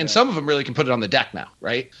 and some of them really can put it on the deck now,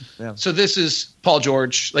 right? Yeah. So this is Paul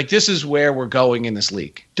George. Like, this is where we're going in this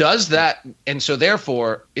league. Does that, and so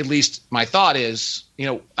therefore, at least my thought is,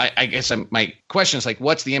 I guess my question is, like,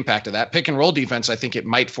 what's the impact of that? Pick and roll defense, I think it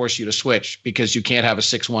might force you to switch because you can't have a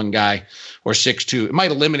 6'1" guy or 6'2". It might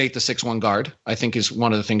eliminate the 6'1" guard, I think, is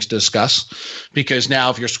one of the things to discuss. Because now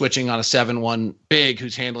if you're switching on a 7'1" big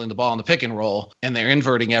who's handling the ball in the pick and roll and they're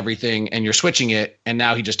inverting everything and you're switching it and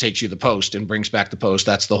now he just takes you the post and brings back the post.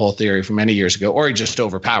 That's the whole theory from many years ago. Or he just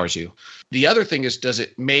overpowers you. The other thing is, does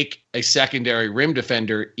it make a secondary rim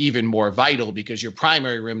defender even more vital because your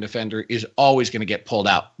primary rim defender is always going to get pulled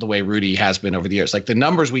out the way Rudy has been over the years? Like, the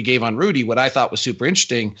numbers we gave on Rudy, what I thought was super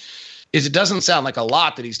interesting is it doesn't sound like a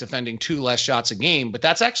lot that he's defending 2 less shots a game, but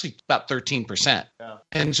that's actually about 13%. Yeah.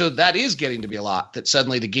 And so that is getting to be a lot, that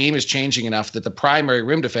suddenly the game is changing enough that the primary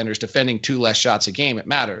rim defender is defending 2 less shots a game. It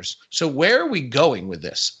matters. So where are we going with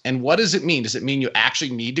this? And what does it mean? Does it mean you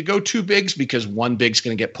actually need to go 2 bigs because 1 big's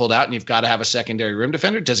going to get pulled out and you've got to have a secondary rim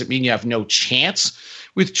defender? Does it mean you have no chance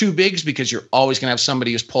with 2 bigs because you're always going to have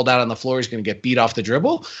somebody who's pulled out on the floor who's going to get beat off the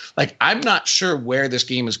dribble? Like, I'm not sure where this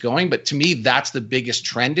game is going, but to me, that's the biggest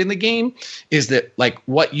trend in the game, is that, like,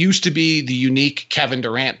 what used to be the unique Kevin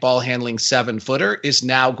Durant ball handling 7-footer is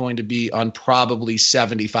now going to be on probably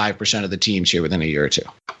 75% of the teams here within a year or 2.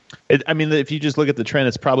 If you just look at the trend,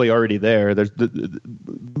 it's probably already there. There's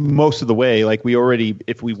most of the way. Like,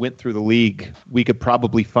 if we went through the league, we could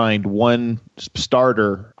probably find 1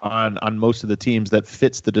 starter on most of the teams that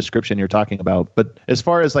fits the description you're talking about. But as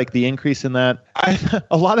far as like the increase in that,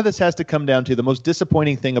 a lot of this has to come down to the most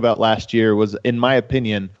disappointing thing about last year was, in my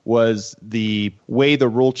opinion, was the way the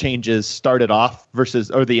rule changes started off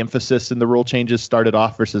or the emphasis in the rule changes started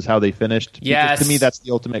off versus how they finished. Yes. Because to me, that's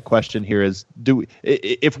the ultimate question here is,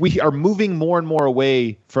 if we are moving more and more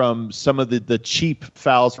away from some of the cheap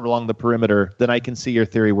fouls along the perimeter, then I can see your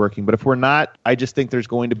theory working. But if we're not, I just think there's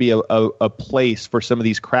going to be a place for some of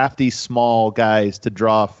these crafty small guys to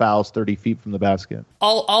draw fouls 30 feet from the basket.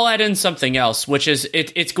 I'll add in something else, which is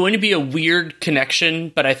it's going to be a weird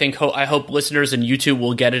connection, but I hope listeners and YouTube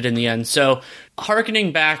will get it in the end. So,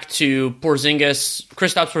 hearkening back to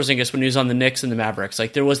Kristaps Porzingis when he was on the Knicks and the Mavericks,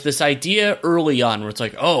 like, there was this idea early on where it's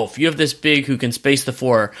like, oh, if you have this big who can space the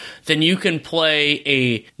floor, then you can play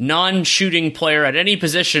a non-shooting player at any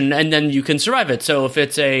position and then you can survive it. So if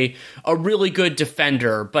it's a really good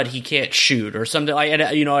defender but he can't shoot, or something like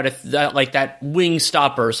like that wing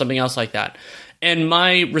stopper or something else like that. And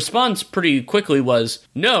my response pretty quickly was,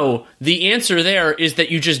 no, the answer there is that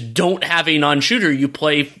you just don't have a non-shooter. You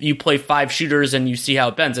play 5 shooters and you see how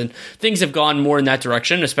it bends. And things have gone more in that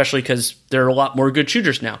direction, especially because there are a lot more good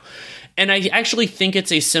shooters now. And I actually think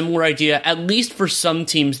it's a similar idea, at least for some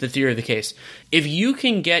teams, the theory of the case. If you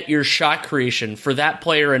can get your shot creation for that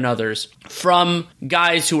player and others from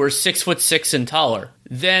guys who are 6'6" and taller,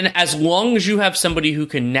 then as long as you have somebody who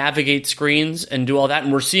can navigate screens and do all that,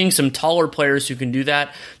 and we're seeing some taller players who can do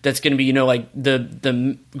that, that's going to be, like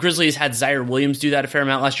the Grizzlies had Zaire Williams do that a fair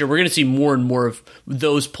amount last year. We're going to see more and more of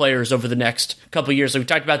those players over the next couple of years. Like we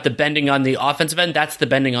talked about the bending on the offensive end, that's the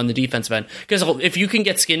bending on the defensive end. Because if you can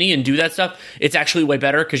get skinny and do that stuff, it's actually way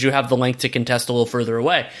better because you have the length to contest a little further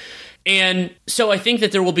away. And so I think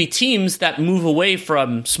that there will be teams that move away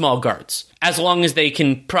from small guards as long as they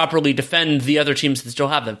can properly defend the other teams that still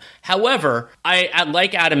have them. However, I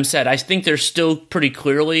like Adam said, I think there's still pretty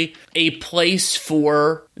clearly a place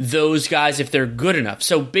for those guys if they're good enough.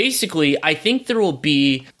 So basically, I think there will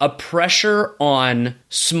be a pressure on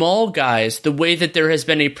small guys the way that there has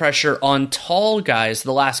been a pressure on tall guys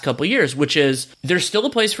the last couple of years, which is there's still a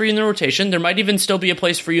place for you in the rotation. There might even still be a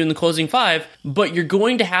place for you in the closing five, but you're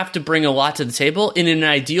going to have to bring a lot to the table. And in an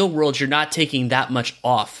ideal world, you're not taking that much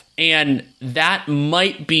off. And that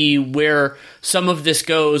might be where some of this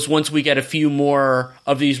goes once we get a few more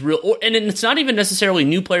of these and it's not even necessarily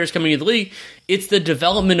new players coming into the league. It's the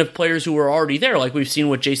development of players who are already there. Like we've seen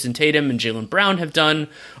what Jason Tatum and Jaylen Brown have done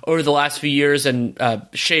over the last few years. And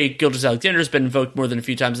Shai Gilgeous-Alexander has been invoked more than a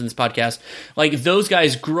few times in this podcast. Like those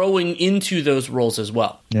guys growing into those roles as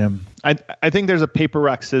well. Yeah. I think there's a paper,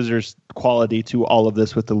 rock, scissors quality to all of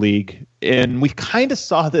this with the league. And we kind of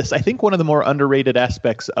saw this. I think one of the more underrated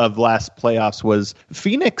aspects of last playoffs was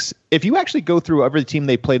Phoenix. If you actually go through every team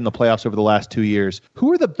they played in the playoffs over the last 2 years,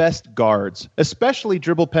 who are the best guards, especially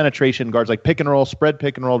dribble penetration guards, like pick and roll, spread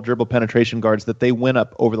pick and roll, dribble penetration guards that they went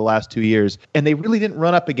up over the last 2 years? And they really didn't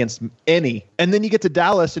run up against any. And then you get to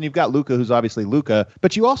Dallas and you've got Luka, who's obviously Luka,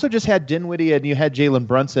 but you also just had Dinwiddie and you had Jalen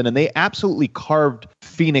Brunson, and they absolutely carved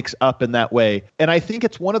Phoenix up in that way. And I think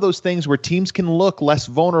it's one of those things where teams can look less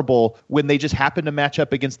vulnerable when they just happen to match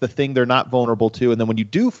up against the thing they're not vulnerable to. And then when you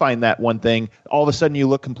do find that one thing, all of a sudden you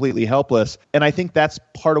look completely helpless. And I think that's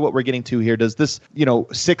part of what we're getting to here. Does this,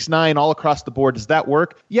 6'9" all across the board, does that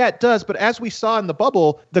work? Yeah, it does. But as we saw in the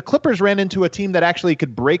bubble, the Clippers ran into a team that actually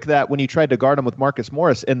could break that when you tried to guard them with Marcus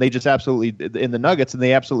Morris, and they just absolutely, in the Nuggets, and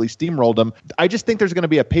they absolutely steamrolled them. I just think there's going to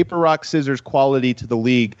be a paper, rock, scissors quality to the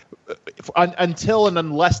league until and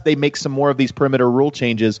unless they make some more of these perimeter rule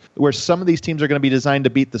changes, where some of these teams are going to be designed to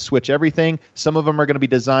beat the switch everything. Some of them are going to be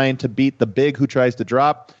designed to beat the big who tries to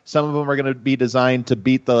drop. Some of them are going to be designed to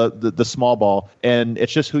beat the small ball. And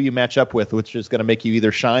it's just who you match up with, which is going to make you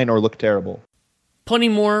either shine or look terrible. Plenty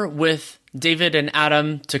more with David and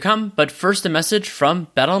Adam to come, but first a message from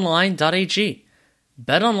betonline.ag.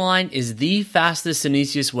 BetOnline is the fastest and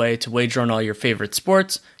easiest way to wager on all your favorite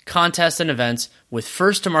sports, contests, and events with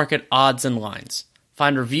first-to-market odds and lines.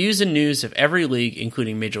 Find reviews and news of every league,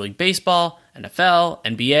 including Major League Baseball, NFL,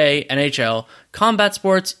 NBA, NHL, combat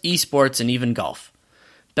sports, esports, and even golf.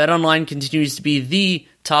 BetOnline continues to be the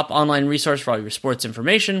top online resource for all your sports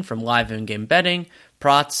information, from live in-game betting,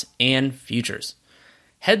 props, and futures.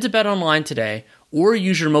 Head to BetOnline today or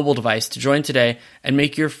use your mobile device to join today and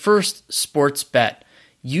make your first sports bet.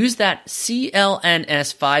 Use that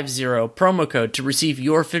CLNS50 promo code to receive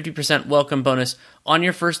your 50% welcome bonus on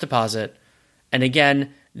your first deposit. And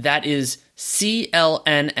again, that is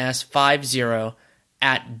CLNS50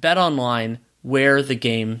 at BetOnline, where the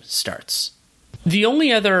game starts. The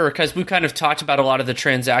only other, because we've kind of talked about a lot of the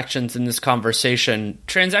transactions in this conversation,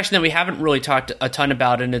 transaction that we haven't really talked a ton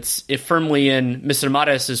about, and it's firmly in Mr.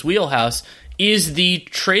 Mares' wheelhouse, is the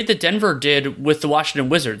trade that Denver did with the Washington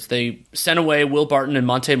Wizards. They sent away Will Barton and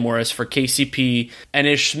Monte Morris for KCP and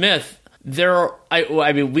Ish Smith.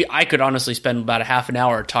 I could honestly spend about a half an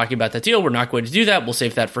hour talking about that deal. We're not going to do that. We'll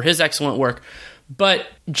save that for his excellent work. But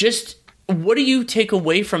just what do you take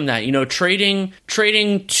away from that? Trading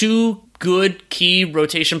two good key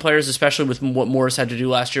rotation players, especially with what Morris had to do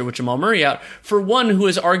last year with Jamal Murray out, for one who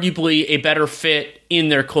is arguably a better fit in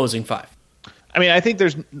their closing five. I mean, I think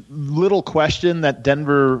there's little question that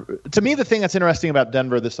Denver, to me, the thing that's interesting about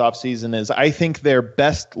Denver this offseason is I think their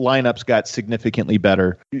best lineups got significantly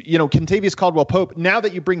better. Kentavious Caldwell-Pope, now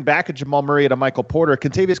that you bring back a Jamal Murray and a Michael Porter,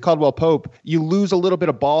 Kentavious Caldwell-Pope, you lose a little bit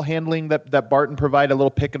of ball handling that Barton provided, a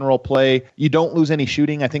little pick and roll play. You don't lose any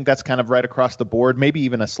shooting. I think that's kind of right across the board, maybe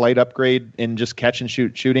even a slight upgrade in just catch and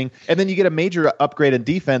shoot shooting. And then you get a major upgrade in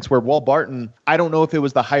defense where Will Barton, I don't know if it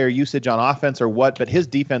was the higher usage on offense or what, but his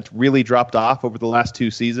defense really dropped off over the last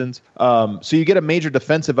two seasons. So you get a major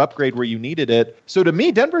defensive upgrade where you needed it. So to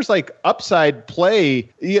me, Denver's upside play,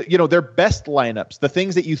 their best lineups, the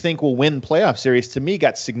things that you think will win playoff series, to me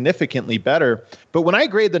got significantly better. But when I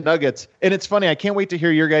grade the Nuggets, and it's funny, I can't wait to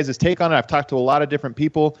hear your guys' take on it. I've talked to a lot of different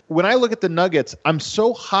people. When I look at the Nuggets, I'm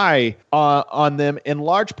so high on them in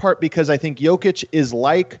large part because I think Jokic is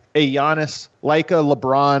like a Giannis like a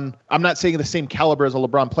LeBron. I'm not saying the same caliber as a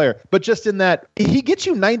LeBron player, but just in that he gets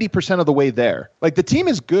you 90% of the way there. Like the team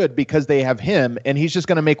is good because they have him, and he's just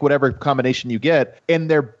going to make whatever combination you get. And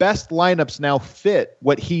their best lineups now fit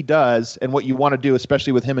what he does and what you want to do,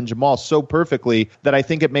 especially with him and Jamal, so perfectly that I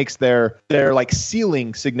think it makes their like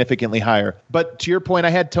ceiling significantly higher. But to your point, I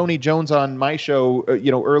had Tony Jones on my show,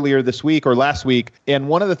 earlier this week or last week, and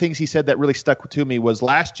one of the things he said that really stuck to me was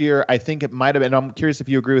last year. I think it might have been. I'm curious if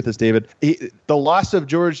you agree with this, David. The loss of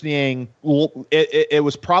Georges Niang, it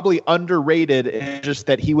was probably underrated. In just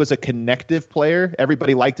that he was a connective player.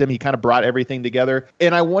 Everybody liked him. He kind of brought everything together.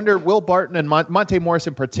 And I wonder, Will Barton and Monte Morris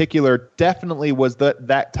in particular definitely was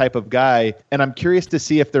that type of guy. And I'm curious to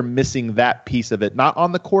see if they're missing that piece of it, not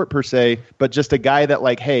on the court per se, but just a guy that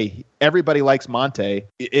like, hey, everybody likes Monte.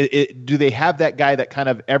 Do they have that guy that kind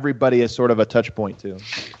of everybody is sort of a touch point to?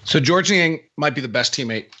 So Georges Niang might be the best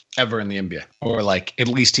teammate ever in the NBA, or like at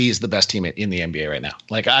least he is the best teammate in the NBA right now.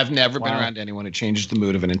 Like I've never been around anyone who changes the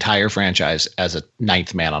mood of an entire franchise as a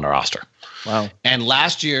ninth man on a roster. Wow. And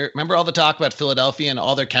last year, remember all the talk about Philadelphia and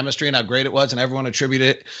all their chemistry and how great it was, and everyone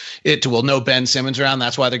attributed it to, well, no Ben Simmons around,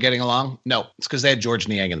 that's why they're getting along? No, it's because they had Georges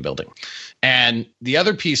Niang in the building. And the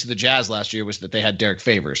other piece of the Jazz last year was that they had Derek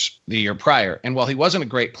Favors the year prior. And while he wasn't a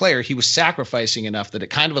great player, he was sacrificing enough that it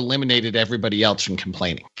kind of eliminated everybody else from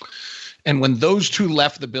complaining. And when those two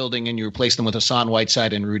left the building and you replaced them with Hassan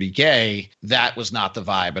Whiteside and Rudy Gay, that was not the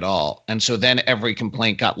vibe at all. And so then every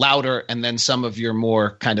complaint got louder. And then some of your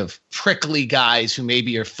more kind of prickly guys who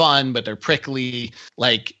maybe are fun, but they're prickly,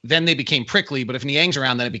 like then they became prickly. But if Niang's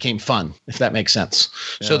around, then it became fun, if that makes sense.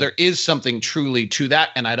 Yeah. So there is something truly to that.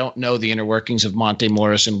 And I don't know the inner workings of Monte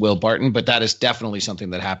Morris and Will Barton, but that is definitely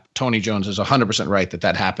something that happened. Tony Jones is 100% right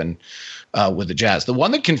that happened with the Jazz. The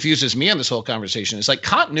one that confuses me on this whole conversation is like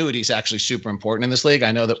continuity is actually super important in this league.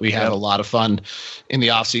 I know that we have a lot of fun in the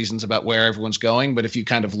off seasons about where everyone's going, but if you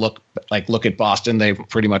kind of look at Boston, they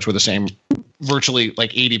pretty much were the same. Virtually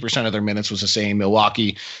like 80% of their minutes was the same.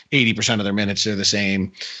 Milwaukee, 80% of their minutes are the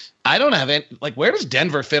same. I don't have it. Like, where does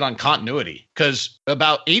Denver fit on continuity? Because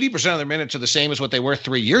about 80% of their minutes are the same as what they were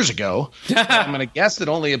 3 years ago. I'm going to guess that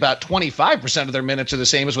only about 25% of their minutes are the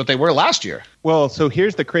same as what they were last year. Well, so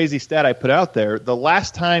here's the crazy stat I put out there. The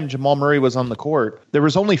last time Jamal Murray was on the court, there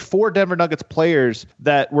was only 4 Denver Nuggets players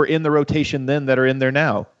that were in the rotation then that are in there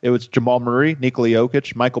now. It was Jamal Murray, Nikola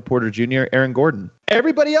Jokic, Michael Porter Jr., Aaron Gordon.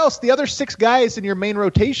 Everybody else, the other 6 guys in your main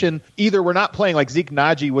rotation, either were not playing, like Zeke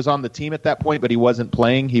Naji was on the team at that point, but he wasn't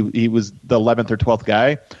playing. He was the 11th or 12th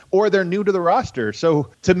guy, or they're new to the roster. So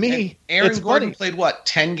to me, and Aaron Gordon funny. Played what,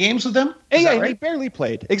 10 games with them? Yeah, right? He barely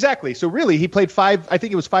played. Exactly. So really, he played 5. I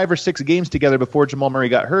think it was 5 or 6 games together before Jamal Murray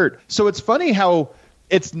got hurt. So it's funny how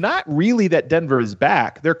it's not really that Denver is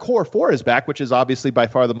back. Their core 4 is back, which is obviously by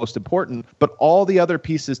far the most important, but all the other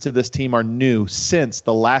pieces to this team are new since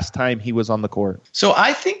the last time he was on the court. So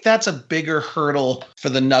I think that's a bigger hurdle for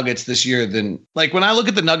the Nuggets this year than, like, when I look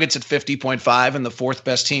at the Nuggets at 50.5 and the 4th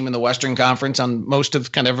best team in the Western Conference, on most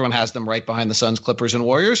of kind of everyone has them right behind the Suns, Clippers, and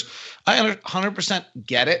Warriors. I 100%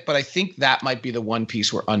 get it, but I think that might be the one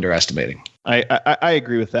piece we're underestimating. I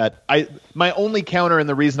agree with that. My only counter and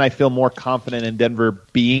the reason I feel more confident in Denver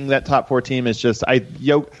being that top 4 team is just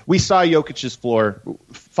we saw Jokic's floor.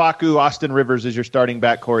 Facu, Austin Rivers is your starting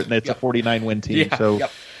backcourt, and it's a 49-win team. Yeah. So.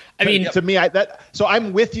 Yep. I mean, to me, so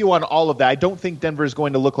I'm with you on all of that. I don't think Denver is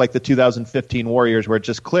going to look like the 2015 Warriors where it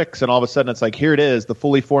just clicks and all of a sudden it's like, here it is, the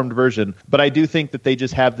fully formed version. But I do think that they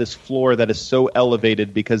just have this floor that is so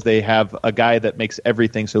elevated because they have a guy that makes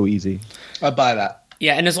everything so easy. I buy that.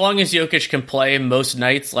 Yeah, and as long as Jokic can play most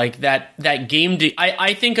nights, like that game,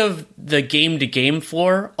 I think of the game-to-game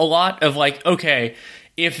floor a lot of like, okay,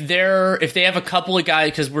 if they have a couple of guys,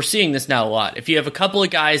 because we're seeing this now a lot, if you have a couple of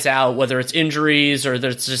guys out, whether it's injuries or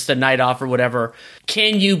it's just a night off or whatever,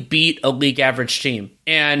 can you beat a league average team?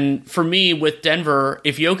 And for me, with Denver,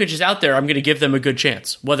 if Jokic is out there, I'm going to give them a good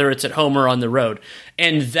chance, whether it's at home or on the road.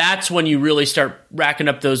 And that's when you really start racking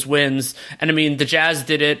up those wins. And I mean, the Jazz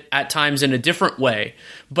did it at times in a different way.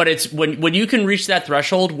 But it's when you can reach that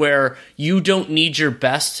threshold where you don't need your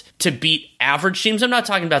best to beat average teams. I'm not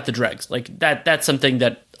talking about the dregs. Like that's something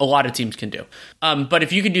that a lot of teams can do. But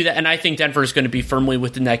if you can do that, and I think Denver is going to be firmly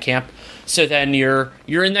within that camp, so then you're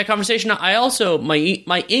in that conversation. I also,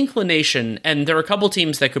 my inclination, and there are a couple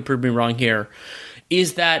teams that could prove me wrong here,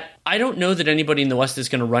 is that I don't know that anybody in the West is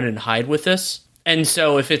going to run and hide with this. And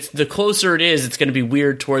so if it's the closer it is, it's going to be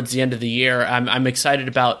weird towards the end of the year. I'm excited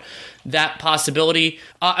about that possibility.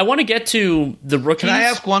 I want to get to the rookies. Can I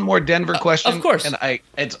ask one more Denver question? Of course. And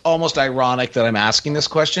it's almost ironic that I'm asking this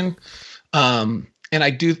question. And I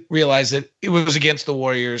do realize that it was against the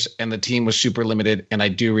Warriors and the team was super limited. And I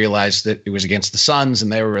do realize that it was against the Suns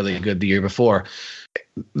and they were really good the year before.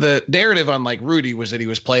 The narrative on like Rudy was that he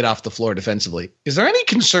was played off the floor defensively. Is there any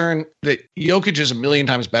concern that Jokic is a million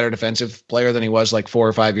times better defensive player than he was like 4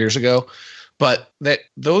 or 5 years ago? But that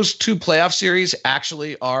those 2 playoff series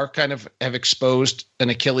actually are kind of have exposed an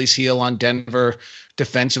Achilles heel on Denver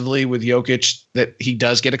defensively with Jokic, that he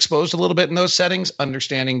does get exposed a little bit in those settings,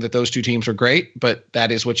 understanding that those 2 teams are great, but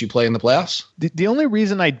that is what you play in the playoffs. The only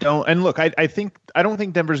reason I don't, and look, I don't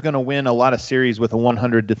think Denver's going to win a lot of series with a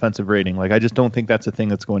 100 defensive rating. Like, I just don't think that's a thing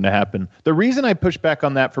that's going to happen. The reason I push back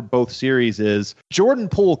on that for both series is Jordan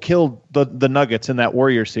Poole killed the Nuggets in that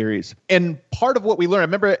Warrior series. And part of what we learned,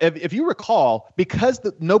 remember, if you recall, because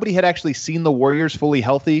nobody had actually seen the Warriors fully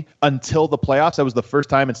healthy until the playoffs, that was the first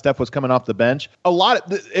time, and Steph was coming off the bench. A lot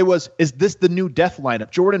of it was, is this the new death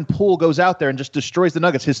lineup? Jordan Poole goes out there and just destroys the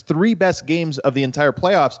Nuggets. His 3 best games of the entire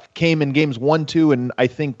playoffs came in games 1, 2, and I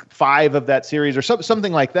think 5 of that series, or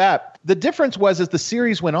something like that. The difference was, as the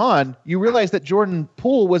series went on, you realized that Jordan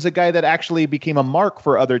Poole was a guy that actually became a mark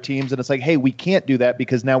for other teams. And it's like, hey, we can't do that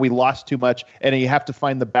because now we lost too much, and you have to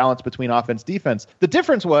find the balance between offense, defense. The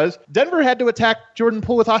difference was Denver had to attack Jordan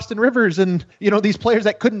Poole with Austin Rivers and, these players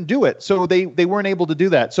that couldn't do it. So they weren't able to do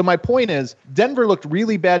that. So my point is, Denver looked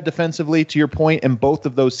really bad defensively, to your point, in both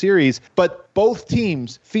of those series, but both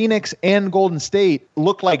teams, Phoenix and Golden State,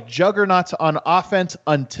 looked like juggernauts on offense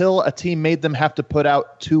until a team made them have to put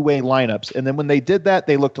out 2-way lineups. And then when they did that,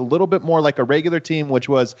 they looked a little bit more like a regular team, which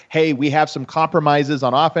was, hey, we have some compromises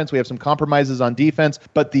on offense, we have some compromises on defense,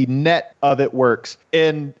 but the net of it works.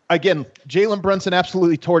 And again, Jalen Brunson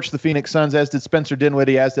absolutely torched the Phoenix Suns, as did Spencer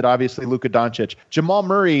Dinwiddie, as did obviously Luka Doncic. Jamal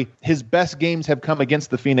Murray, his best games have come against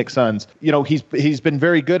the Phoenix Suns. He's been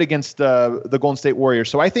very good against the Golden State Warriors.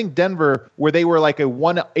 So I think Denver, where they were like a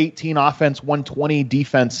 118 offense, 120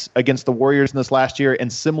 defense against the Warriors in this last year,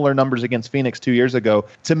 and similar numbers against Phoenix 2 years ago,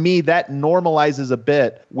 to me, that normalizes a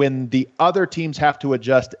bit when the other teams have to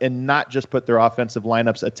adjust and not just put their offensive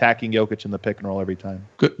lineups attacking Jokic in the pick and roll every time.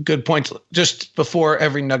 Good points. Just before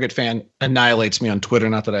every Nugget fan annihilates me on Twitter,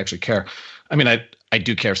 not that I actually care. I mean, I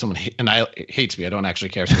do care if someone hates me. I don't actually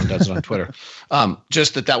care if someone does it on Twitter.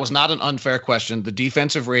 Just that was not an unfair question. The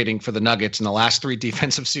defensive rating for the Nuggets in the last 3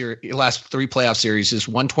 playoff series is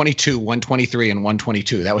 122, 123, and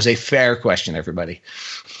 122. That was a fair question, everybody.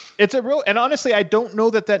 It's a real, and honestly, I don't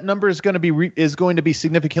know that number is going to be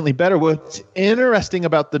significantly better. What's interesting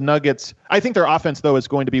about the Nuggets, I think their offense, though, is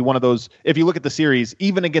going to be one of those. If you look at the series,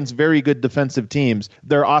 even against very good defensive teams,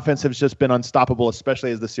 their offense has just been unstoppable,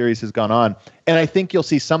 especially as the series has gone on. And I think you'll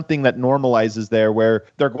see something that normalizes there, where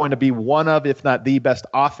they're going to be one of, if not the best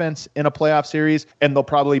offense in a playoff series, and they'll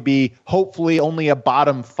probably be, hopefully, only a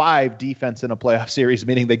bottom 5 defense in a playoff series,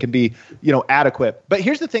 meaning they can be, adequate. But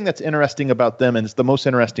here's the thing that's interesting about them, and it's the most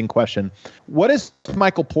interesting question. What is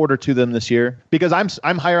Michael Porter to them this year? Because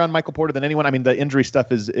I'm higher on Michael Porter than anyone. I mean, the injury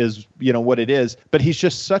stuff is what it is, but he's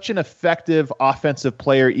just such an effective offensive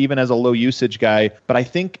player, even as a low usage guy. But I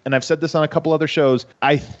think, and I've said this on a couple other shows,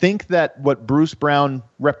 I think that what Bruce Brown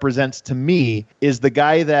represents to me is the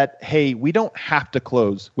guy that, hey, we don't have to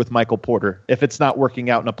close with Michael Porter if it's not working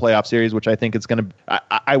out in a playoff series, which I think it's going to,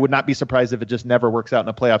 I would not be surprised if it just never works out in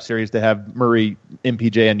a playoff series to have Murray,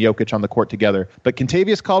 MPJ, and Jokic on the court together. But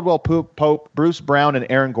Kentavious Caldwell-Pope, Bruce Brown, and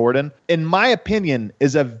Aaron Gordon, in my opinion,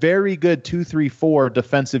 is a very good 2-3-4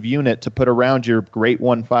 defensive unit to put around your great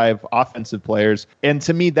 1-5 offensive players. And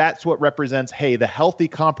to me, that's what represents, hey, the healthy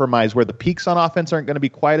compromise where the peaks on offense aren't going to be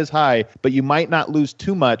quite as high, but you might not lose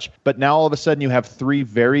too much. But now all of a sudden you have 3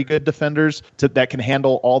 very good defenders that can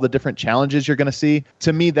handle all the different challenges you're going to see.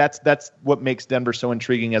 To me, that's what makes Denver so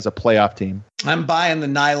intriguing as a playoff team. I'm buying the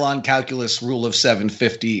nylon calculus rule of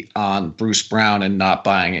 750 on Bruce Brown and not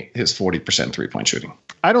buying his 40% three-point shooting.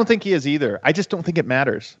 I don't think he is either. I just don't think it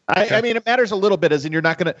matters. Okay. I mean, it matters a little bit, as in you're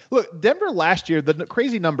not going to – look, Denver last year, the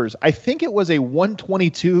crazy numbers, I think it was a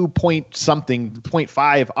 122 point something,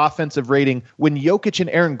 0.5 offensive rating when Jokic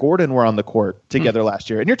and Aaron Gordon were on the court together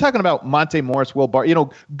last year. And you're talking about Monte Morris, Will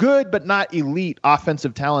Barton, good but not elite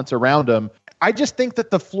offensive talents around them. I just think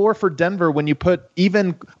that the floor for Denver, when you put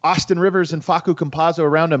even Austin Rivers and Facu Campazzo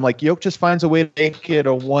around him, like Jokic just finds a way to make it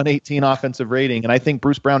a 118 offensive rating. And I think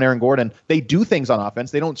Bruce Brown, Aaron Gordon, they do things on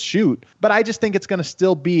offense. They don't shoot. But I just think it's going to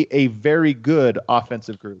still be a very good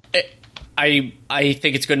offensive group. I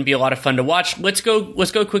think it's going to be a lot of fun to watch. Let's go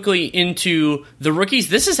quickly into the rookies.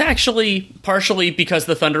 This is actually partially because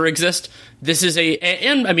the Thunder exist. This is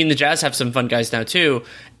and I mean the Jazz have some fun guys now too.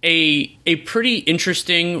 A pretty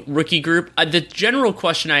interesting rookie group. The general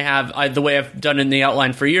question I have, the way I've done in the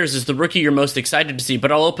outline for years, is the rookie you're most excited to see.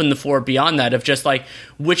 But I'll open the floor beyond that of just like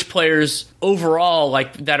which players overall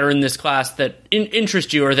like that are in this class that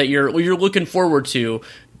interest you or that you're looking forward to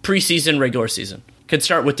preseason, regular season. Could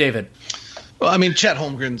start with David. Well, I mean, Chet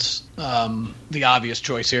Holmgren's the obvious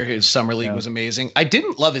choice here. His summer league was amazing. I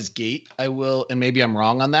didn't love his gait. I will, and maybe I'm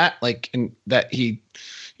wrong on that. Like, in that he,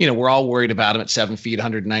 we're all worried about him at 7 feet,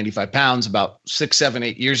 195 pounds. About 6, 7,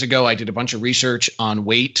 8 years ago, I did a bunch of research on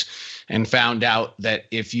weight and found out that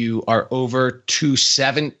if you are over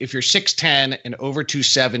 270, if you're 6'10 and over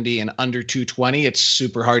 270 and under 220, it's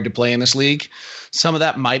super hard to play in this league. Some of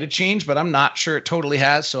that might have changed, but I'm not sure it totally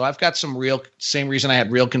has. So I've got same reason I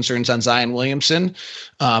had real concerns on Zion Williamson.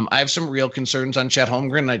 I have some real concerns on Chet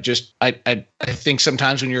Holmgren. I think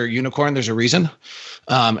sometimes when you're a unicorn, there's a reason.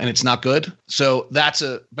 And it's not good. So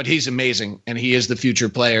but he's amazing and he is the future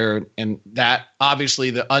player. And that obviously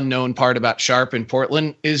the unknown part about Sharp in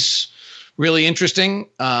Portland is really interesting.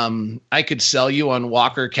 I could sell you on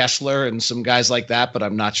Walker Kessler and some guys like that, but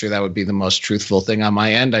I'm not sure that would be the most truthful thing on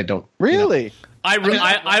my end. I don't really.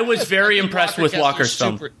 I was very impressed with Walker's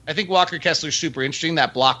film. I think Walker Kessler's super interesting.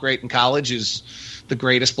 That block rate in college is the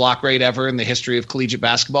greatest block rate ever in the history of collegiate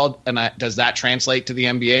basketball. And does that translate to the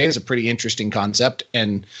NBA is a pretty interesting concept.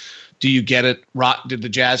 And do you get it? Did the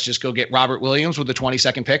Jazz just go get Robert Williams with the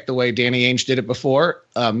 22nd pick the way Danny Ainge did it before?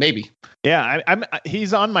 Maybe. Yeah,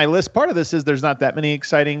 he's on my list. Part of this is there's not that many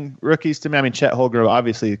exciting rookies to me. I mean, Chet Holmgren,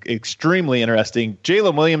 obviously extremely interesting.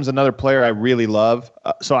 Jalen Williams, another player I really love.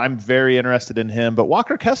 So I'm very interested in him. But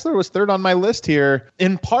Walker Kessler was third on my list here.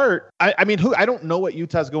 In part, I don't know what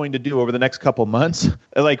Utah's going to do over the next couple months.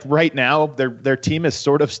 Like right now, their team is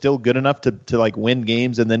sort of still good enough to like win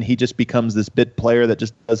games, and then he just becomes this bit player that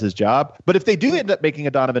just does his job. But if they do end up making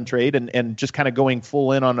a Donovan trade and just kind of going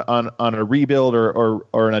full in on a rebuild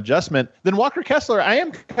or an adjustment, then Walker Kessler,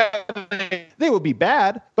 they will be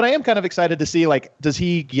bad, but I am kind of excited to see, like, does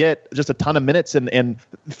he get just a ton of minutes and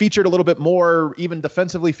featured a little bit more, even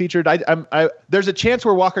defensively featured? There's a chance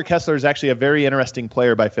where Walker Kessler is actually a very interesting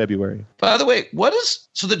player by February. By the way,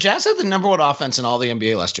 so the Jazz had the number one offense in all the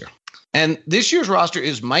NBA last year. And this year's roster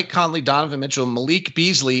is Mike Conley, Donovan Mitchell, Malik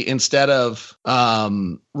Beasley instead of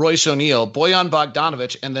Royce O'Neal, Bojan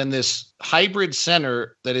Bogdanovic, and then this hybrid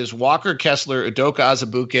center that is Walker Kessler, Udoka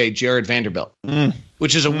Azubuike, Jared Vanderbilt,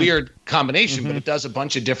 which is a weird combination, but it does a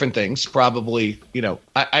bunch of different things. Probably,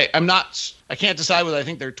 I can't decide whether I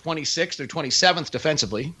think they're 26th or 27th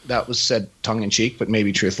defensively. That was said tongue in cheek, but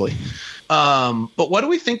maybe truthfully. But what do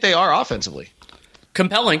we think they are offensively?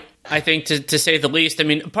 Compelling, I think, to say the least. I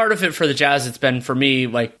mean, part of it for the Jazz, it's been for me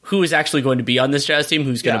like who is actually going to be on this Jazz team,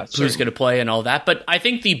 who's going to play, and all that. But I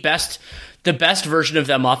think the best version of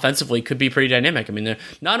them offensively could be pretty dynamic. I mean,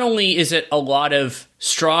 not only is it a lot of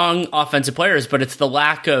strong offensive players, but it's the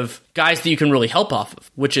lack of guys that you can really help off of,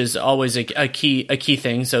 which is always a key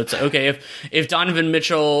thing. So it's okay if Donovan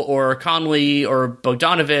Mitchell or Conley or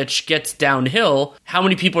Bogdanovic gets downhill, how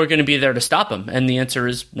many people are going to be there to stop him? And the answer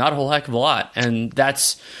is not a whole heck of a lot, and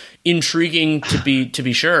that's intriguing to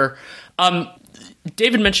be sure.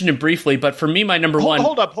 David mentioned it briefly, but for me, my number one...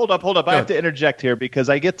 Hold up. I have to interject here because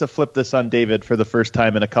I get to flip this on David for the first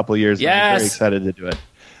time in a couple years. Yes. I'm very excited to do it.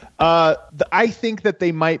 I think that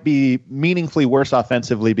they might be meaningfully worse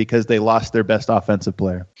offensively because they lost their best offensive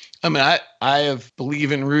player. I mean, I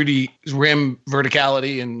believe in Rudy's rim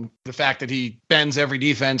verticality and the fact that he bends every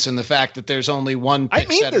defense and the fact that there's only one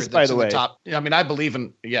pick setter that's by the way. Top. I mean, I believe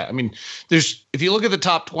in, if you look at the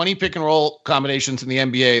top 20 pick and roll combinations in the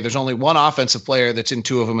NBA, there's only one offensive player that's in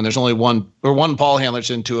two of them, and there's only one ball handler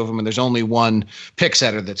that's in two of them, and there's only one pick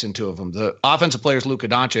setter that's in two of them. The offensive player is Luka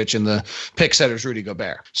Doncic, and the pick setter is Rudy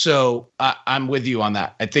Gobert. So I'm with you on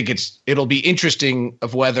that. I think it'll be interesting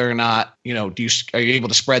of whether or not, are you able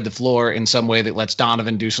to spread the floor in some way that lets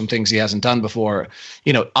Donovan do some things he hasn't done before?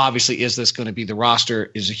 Obviously, is this going to be the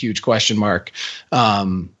roster is a huge question mark.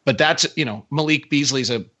 But that's, Malik Beasley's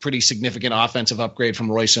a pretty significant offensive upgrade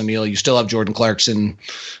from Royce O'Neal. You still have Jordan Clarkson.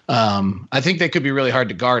 I think they could be really hard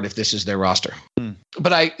to guard if this is their roster.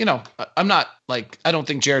 But I'm not I don't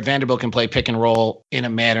think Jared Vanderbilt can play pick and roll in a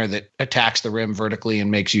manner that attacks the rim vertically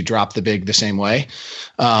and makes you drop the big the same way.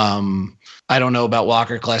 I don't know about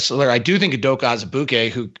Walker Kessler. I do think Udoka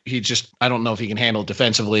Azubuike, I don't know if he can handle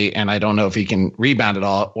defensively, and I don't know if he can rebound at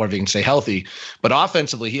all or if he can stay healthy. But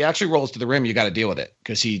offensively, he actually rolls to the rim. You got to deal with it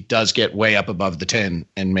because he does get way up above the 10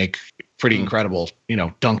 and make pretty incredible,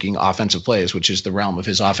 dunking offensive plays, which is the realm of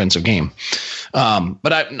his offensive game.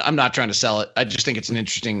 But I'm not trying to sell it. I just think it's an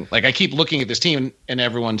interesting, I keep looking at this team and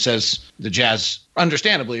everyone says the Jazz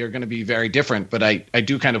understandably are going to be very different. But I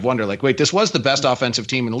do kind of wonder, wait, this was the best offensive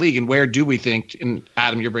team in the league. And where do we think, and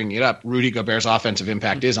Adam, you're bringing it up, Rudy Gobert's offensive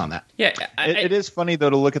impact is on that? Yeah. It is funny, though,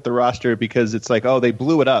 to look at the roster because it's they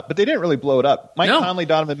blew it up. But they didn't really blow it up. Mike Conley,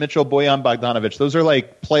 Donovan Mitchell, Bojan Bogdanovic, those are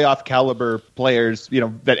playoff caliber players,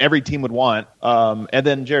 that every team would want. And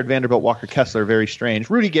then Jared Vanderbilt, Walker Kessler, very strange.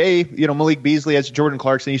 Rudy Gay, Malik Beasley, as Jordan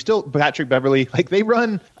Clarkson. You still Patrick Beverly. They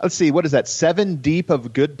run, let's see, what is that? 7 deep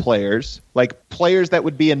of good players, players that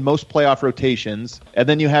would be in most playoff rotations. And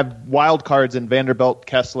then you have wild cards in Vanderbilt,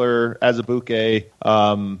 Kessler, Azubuike.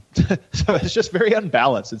 So it's just very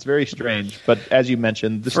unbalanced. It's very strange. But as you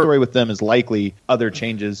mentioned, the story with them is likely other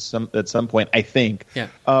changes at some point, I think. Yeah.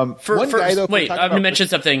 I'm going to mention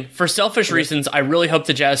something. For selfish reasons, I really hope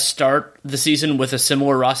the Jazz start the season with a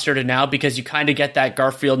similar roster to now, because you kind of get that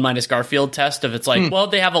Garfield minus Garfield test of well,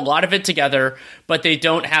 they have a lot of it together, but they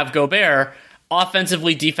don't have Gobert.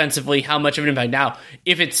 Offensively, defensively, how much of an impact? Now,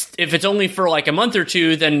 if it's only for a month or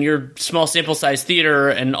two, then you're small sample size theater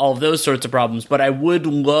and all of those sorts of problems. But I would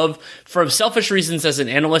love, for selfish reasons as an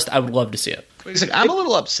analyst, I would love to see it. I'm a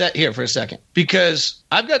little upset here for a second because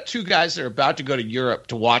I've got 2 guys that are about to go to Europe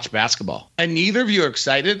to watch basketball, and neither of you are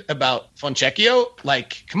excited about Fontecchio.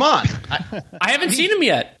 Come on. I haven't seen him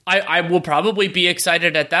yet. I will probably be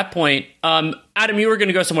excited at that point. Adam, you were going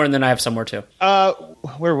to go somewhere, and then I have somewhere too.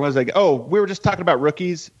 Where was I? Oh, we were just talking about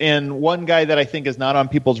rookies, and one guy that I think is not on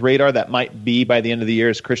people's radar that might be by the end of the year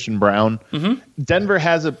is Christian Brown. Mm-hmm. Denver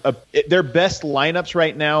has their best lineups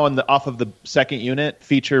right now off of the second unit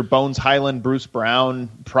feature Bones Highland, Bruce Brown,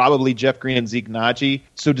 probably Jeff Green, and Zeke Naji.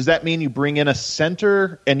 So does that mean you bring in a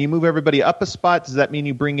center and you move everybody up a spot? Does that mean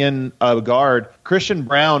you bring in a guard? Christian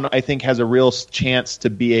Brown, I think, has a real chance to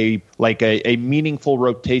be a meaningful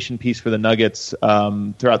rotation piece for the Nuggets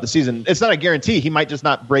throughout the season. It's not a guarantee. He might just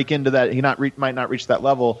not break into that. He might not reach that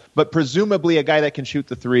level. But presumably a guy that can shoot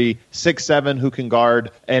the 3, 6'7", who can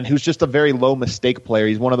guard, and who's just a very low mistake player.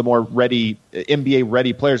 He's one of the more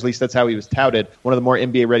NBA-ready players. At least that's how he was touted. One of the more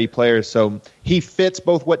NBA-ready players. So he fits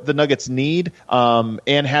both what the Nuggets need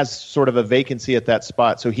and has sort of a vacancy at that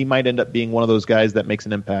spot. So he might end up being one of those guys that makes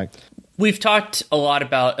an impact. We've talked a lot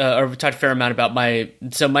about, or we've talked a fair amount about my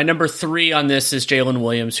number 3 on this is Jalen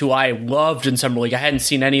Williams, who I loved in Summer League. I hadn't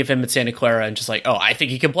seen any of him at Santa Clara, and just I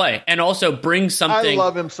think he can play. And also bring something. I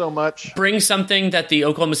love him so much. Bring something that the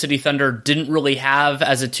Oklahoma City Thunder didn't really have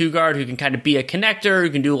as a 2-guard, who can kind of be a connector,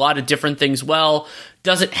 who can do a lot of different things well.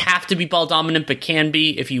 Doesn't have to be ball dominant, but can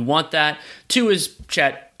be if you want that. 2 is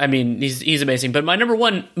Chet. I mean, he's amazing. But my number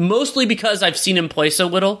 1, mostly because I've seen him play so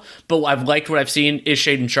little, but I've liked what I've seen, is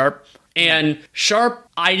Shaedon Sharpe. And Sharpe,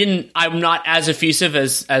 I'm not as effusive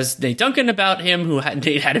as Nate Duncan about him,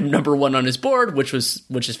 Nate had him number 1 on his board, which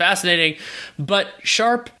is fascinating. But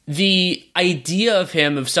Sharpe, the idea of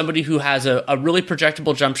him, of somebody who has a really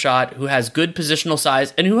projectable jump shot, who has good positional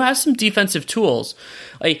size, and who has some defensive tools,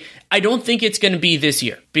 I don't think it's going to be this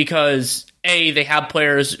year, because they have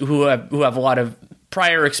players who have a lot of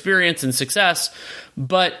prior experience and success,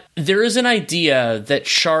 but there is an idea that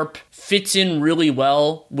Sharpe fits in really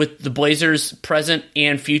well with the Blazers' present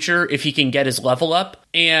and future if he can get his level up.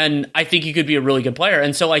 And I think he could be a really good player.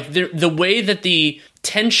 And so the way that the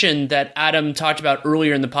tension that Adam talked about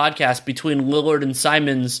earlier in the podcast between Lillard and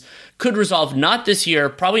Simons could resolve, not this year,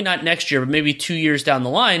 probably not next year, but maybe 2 years down the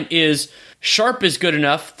line, is Sharpe is good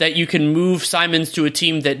enough that you can move Simons to a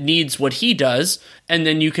team that needs what he does, and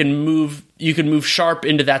then you can move Sharpe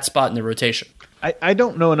into that spot in the rotation. I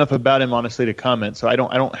don't know enough about him, honestly, to comment, so I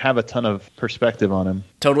don't have a ton of perspective on him.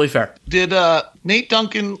 Totally fair. Did Nate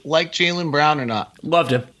Duncan like Jaylen Brown or not? Loved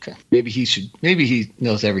him. Okay. Maybe he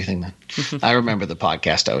knows everything then. I remember the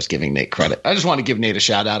podcast I was giving Nate credit. I just want to give Nate a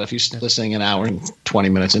shout out if he's listening an hour and 20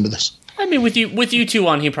 minutes into this. I mean, with you 2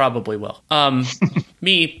 on, he probably will.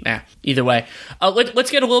 Me, either way. Let's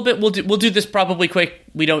get a little bit. We'll do this probably quick.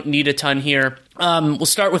 We don't need a ton here. We'll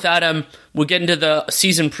start with Adam. We'll get into the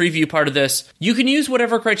season preview part of this. You can use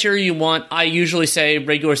whatever criteria you want. I usually say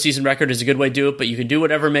regular season record is a good way to do it, but you can do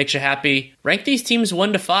whatever makes you happy. Rank these teams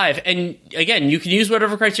 1 to 5. And again, you can use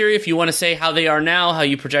whatever criteria if you want to say how they are now, how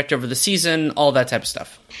you project over the season, all that type of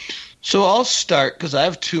stuff. So I'll start because I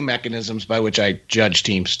have 2 mechanisms by which I judge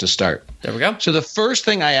teams to start. There we go. So the first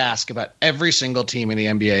thing I ask about every single team in the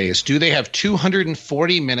NBA is, do they have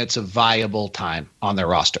 240 minutes of viable time on their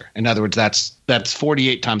roster? In other words, that's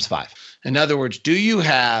 48 times 5. In other words, do you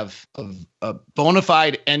have a bona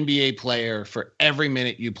fide NBA player for every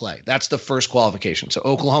minute you play. That's the first qualification. So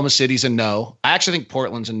Oklahoma City's a no. I actually think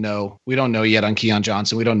Portland's a no. We don't know yet on Keon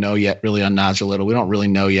Johnson. We don't know yet really on Nasir Little. We don't really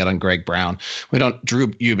know yet on Greg Brown. We don't Drew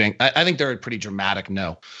Eubank. I think they're a pretty dramatic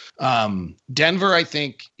no. Denver, I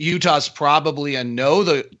think Utah's probably a no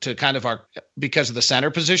to kind of because of the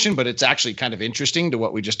center position, but it's actually kind of interesting to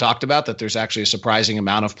what we just talked about, that there's actually a surprising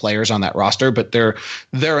amount of players on that roster, but they're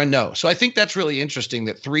a no. So I think that's really interesting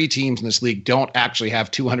that 3 teams in this league don't actually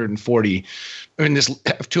have 240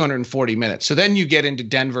 minutes. So then you get into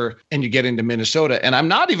Denver and you get into Minnesota, and I'm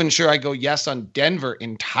not even sure I go yes on Denver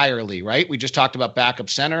entirely, right? We just talked about backup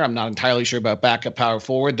center. I'm not entirely sure about backup power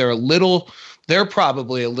forward. They're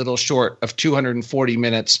probably a little short of 240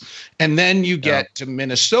 minutes. And then you get to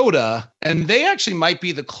Minnesota, and they actually might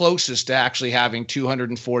be the closest to actually having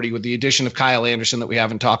 240 with the addition of Kyle Anderson that we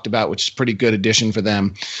haven't talked about, which is a pretty good addition for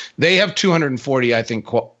them. They have 240, I think,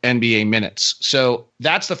 NBA minutes. So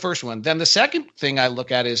that's the first one. Then the second thing I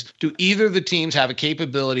look at is, do either of the teams have a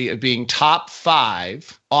capability of being top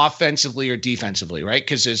 5 offensively or defensively, right?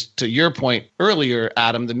 Because as to your point earlier,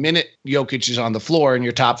 Adam, the minute Jokic is on the floor and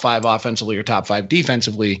you're top 5 offensively or top 5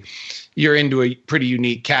 defensively, you're into a pretty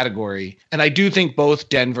unique category. And I do think both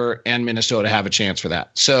Denver and Minnesota have a chance for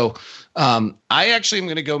that. So I actually am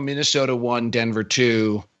going to go Minnesota 1, Denver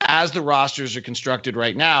 2. As the rosters are constructed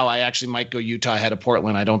right now, I actually might go Utah ahead of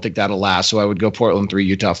Portland. I don't think that'll last. So I would go Portland 3,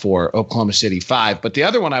 Utah 4, Oklahoma City 5. But the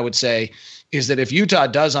other one I would say is that if Utah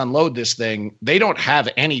does unload this thing, they don't have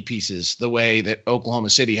any pieces the way that Oklahoma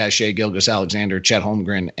City has Shai Gilgeous-Alexander, Chet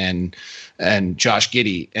Holmgren, and Josh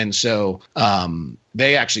Giddey. And so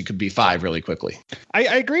they actually could be 5 really quickly. I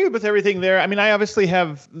agree with everything there. I mean, I obviously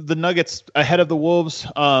have the Nuggets ahead of the Wolves,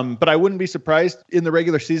 but I wouldn't be surprised in the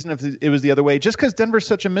regular season if it was the other way, just because Denver's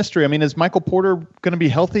such a mystery. I mean, is Michael Porter going to be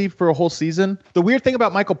healthy for a whole season? The weird thing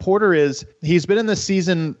about Michael Porter is he's been in this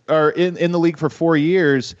season or in the league for 4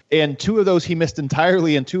 years, and 2 of those he missed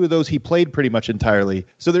entirely, and 2 of those he played pretty much entirely.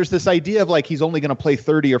 So there's this idea of like he's only going to play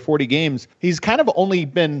 30 or 40 games. He's kind of only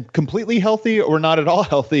been completely healthy or not at all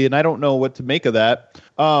healthy, and I don't know what to make of that.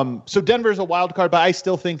 So Denver's a wild card, but I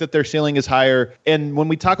still think that their ceiling is higher. And when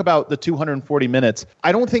we talk about the 240 minutes,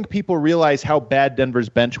 I don't think people realize how bad Denver's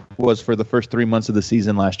bench was for the first 3 months of the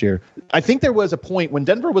season last year. I think there was a point when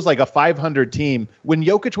Denver was like a 500 team, when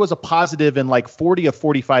Jokic was a positive in like 40 of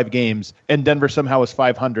 45 games, and Denver somehow was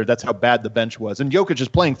 500. That's how bad the bench was. And Jokic is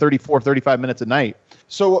playing 34, 35 minutes a night.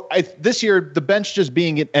 So this year, the bench just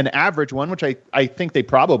being an average one, which I think they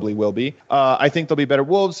probably will be. I think they'll be better.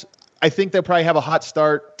 Wolves, I think they'll probably have a hot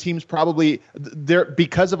start. Teams probably there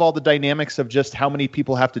because of all the dynamics of just how many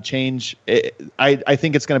people have to change. I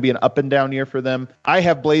think it's going to be an up and down year for them. I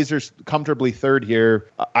have Blazers comfortably 3rd here.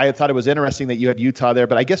 I thought it was interesting that you had Utah there,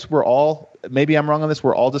 but I guess maybe I'm wrong on this.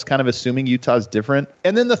 We're all just kind of assuming Utah's different.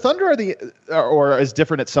 And then the Thunder are is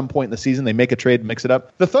different at some point in the season. They make a trade, mix it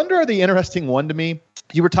up. The Thunder are the interesting one to me.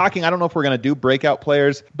 You were talking, I don't know if we're going to do breakout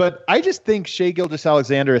players, but I just think Shai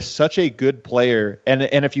Gilgeous-Alexander is such a good player. And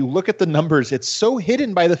if you look at the numbers, it's so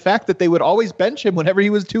hidden by the fact that they would always bench him whenever he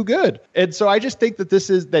was too good. And so I just think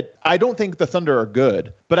that I don't think the Thunder are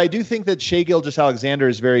good, but I do think that Shai Gilgeous-Alexander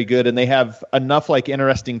is very good, and they have enough like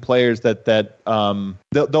interesting players that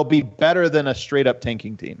they'll be better than a straight up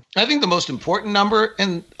tanking team. I think the most important number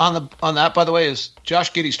on that, by the way, is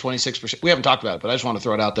Josh Giddey's 26%. We haven't talked about it, but I just want to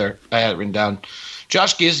throw it out there. I had it written down.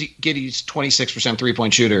 Josh Giddey's 26%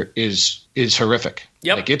 3-point shooter is horrific.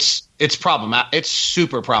 Yep. Like it's problematic. It's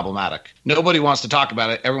super problematic. Nobody wants to talk about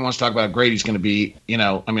it. Everyone wants to talk about how great he's going to be.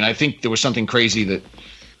 I think there was something crazy that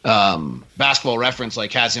Basketball Reference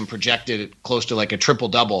has him projected close to like a triple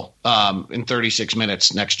double in 36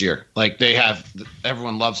 minutes next year. Like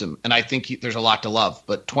everyone loves him, and I think there's a lot to love.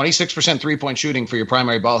 But 26% 3-point shooting for your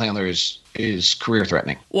primary ball handler is career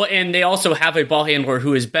threatening. Well, and they also have a ball handler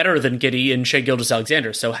who is better than Giddey and Shai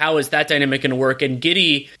Gilgeous-Alexander. So how is that dynamic going to work? And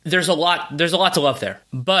Giddey, there's a lot to love there,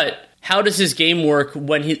 but how does his game work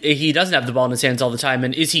when he doesn't have the ball in his hands all the time?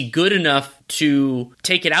 And is he good enough to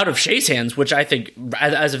take it out of Shai's hands, which I think,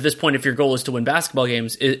 as of this point, if your goal is to win basketball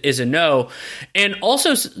games, is a no. And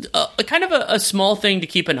also, kind of a small thing to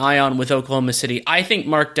keep an eye on with Oklahoma City. I think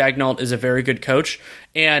Mark Daigneault is a very good coach.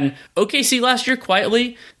 And OKC last year,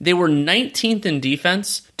 quietly, they were 19th in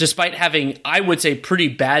defense, despite having, I would say, pretty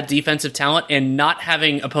bad defensive talent and not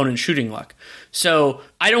having opponent shooting luck. So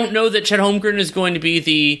I don't know that Chet Holmgren is going to be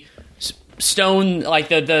the stone, like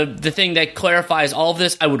the thing that clarifies all of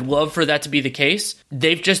this. I would love for that to be the case.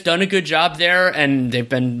 They've just done a good job there, and they've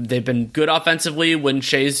been good offensively when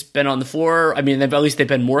Shai's been on the floor. I mean, at least they've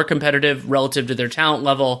been more competitive relative to their talent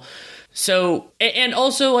level. So, and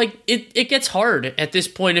also, like, it gets hard at this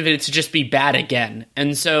point of it to just be bad again.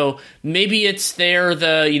 And so maybe it's they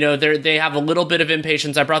have a little bit of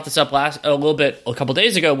impatience. I brought this up a couple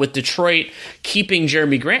days ago with Detroit keeping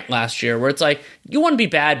Jeremy Grant last year, where it's like, you want to be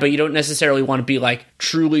bad, but you don't necessarily want to be like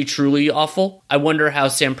truly, truly awful. I wonder how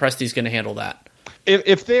Sam Presti's going to handle that.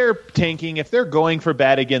 If they're tanking, if they're going for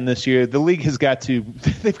bad again this year, the league they've got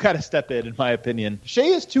to step in my opinion. Shea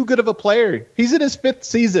is too good of a player. He's in his 5th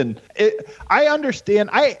season. I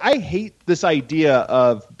understand. I hate this idea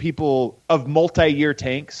of multi-year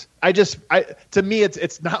tanks. To me,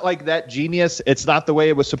 it's not like that genius. It's not the way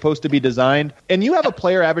it was supposed to be designed. And you have a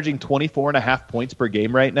player averaging 24.5 points per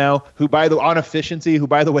game right now, on efficiency, who,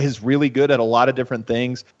 by the way, is really good at a lot of different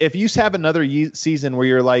things. If you have another season where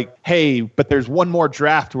you're like, hey, but there's one more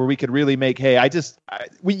draft where we could really make,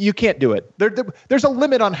 you can't do it. There's a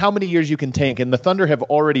limit on how many years you can tank, and the Thunder have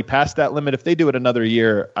already passed that limit. If they do it another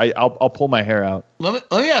year, I'll pull my hair out.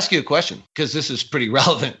 Let me ask you a question, because this is pretty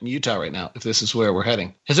relevant in Utah right now, if this is where we're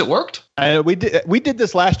heading. Has it worked? We did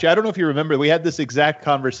this last year. I don't know if you remember. We had this exact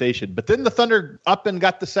conversation. But then the Thunder up and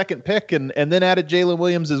got the 2nd pick and then added Jalen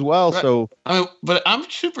Williams as well. Right. So, but I'm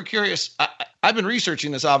super curious. I've been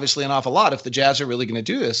researching this obviously an awful lot if the Jazz are really going to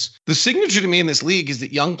do this. The signature to me in this league is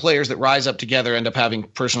that young players that rise up together end up having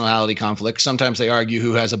personality conflicts. Sometimes they argue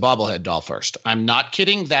who has a bobblehead doll first. I'm not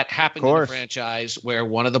kidding. That happened in the franchise where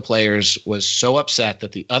one of the players was so upset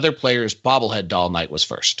that the other player's bobblehead doll night was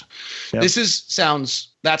first. Yep.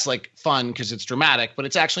 That's like fun because it's dramatic, but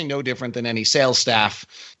it's actually no different than any sales staff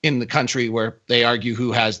in the country where they argue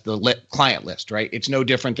who has the client list, right? It's no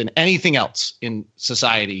different than anything else in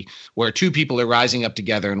society where two people are rising up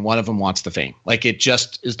together and one of them wants the fame. Like, it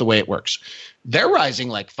just is the way it works. They're rising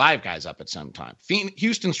like 5 guys up at some time.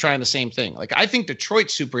 Houston's trying the same thing. Like, I think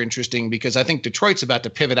Detroit's super interesting because I think Detroit's about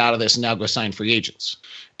to pivot out of this and now go sign free agents.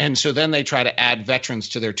 And so then they try to add veterans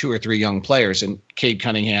to their 2 or 3 young players, and Cade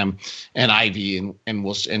Cunningham and Ivy, and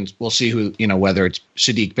we'll see who, whether it's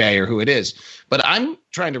Saddiq Bey or who it is. But I'm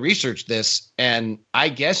trying to research this, and I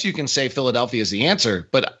guess you can say Philadelphia is the answer,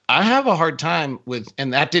 but I have a hard time with,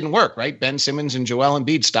 and that didn't work, right? Ben Simmons and Joel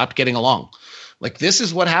Embiid stopped getting along. Like, this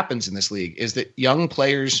is what happens in this league, is that young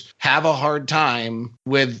players have a hard time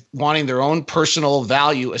with wanting their own personal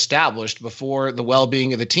value established before the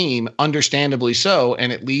well-being of the team, understandably so,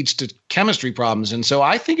 and it leads to chemistry problems. And so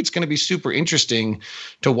I think it's going to be super interesting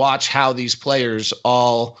to watch how these players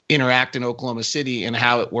all interact in Oklahoma City and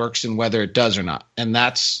how it works and whether it does or not. And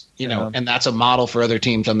that's, and that's a model for other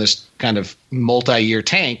teams on this kind of multi-year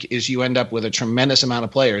tank, is you end up with a tremendous amount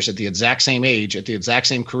of players at the exact same age, at the exact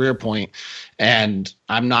same career point. And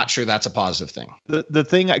I'm not sure that's a positive thing. The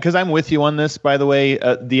thing, because I'm with you on this, by the way,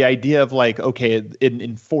 the idea of like, okay,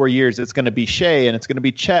 in 4 years, it's going to be Shea and it's going to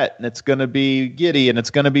be Chet and it's going to be Giddey and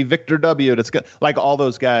it's going to be Victor W. And it's like all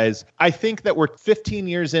those guys. I think that we're 15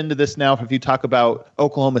 years into this now. If you talk about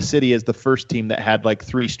Oklahoma City as the first team that had like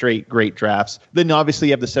 3 straight great drafts, then obviously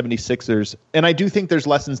you have the 76ers. And I do think there's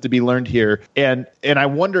lessons to be learned here. And I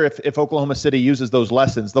wonder if Oklahoma City uses those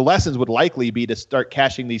lessons. The lessons would likely be to start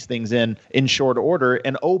cashing these things in short order.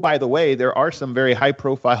 And oh, by the way, there are some very high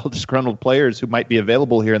profile disgruntled players who might be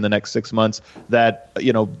available here in the next 6 months that,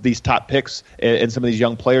 these top picks and some of these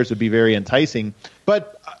young players would be very enticing.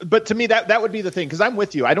 But to me, that would be the thing, because I'm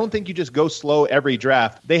with you. I don't think you just go slow every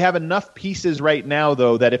draft. They have enough pieces right now,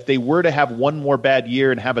 though, that if they were to have one more bad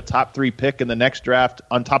year and have a top 3 pick in the next draft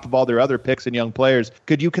on top of all their other picks and young players,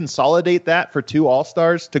 could you consolidate that for 2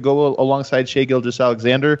 All-Stars to go alongside Shai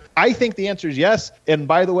Gilgeous-Alexander? I think the answer is yes. And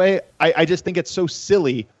by the way, I just think it's so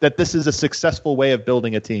silly that this is a successful way of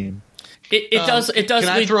building a team. It does. Go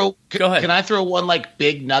ahead. Can I throw one like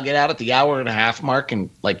big nugget out at the hour and a half mark, and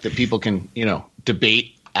like that people can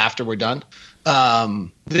debate after we're done?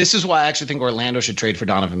 This is why I actually think Orlando should trade for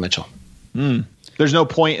Donovan Mitchell. There's no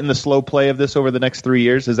point in the slow play of this over the next 3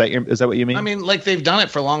 years. Is that what you mean? I mean, like, they've done it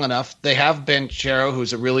for long enough. They have Banchero,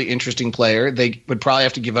 who's a really interesting player. They would probably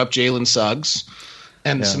have to give up Jalen Suggs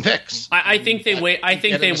and some picks. I think they wait. I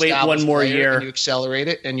think they wait one more year. And you accelerate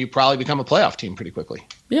it, and you probably become a playoff team pretty quickly.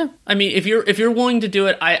 Yeah, I mean, if you're willing to do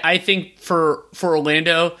it, I think for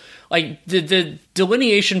Orlando, like the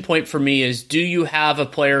delineation point for me is, do you have a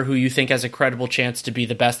player who you think has a credible chance to be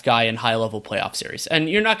the best guy in high-level playoff series? And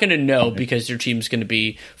you're not going to know because your team's going to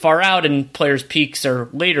be far out and players' peaks are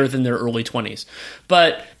later than their early 20s.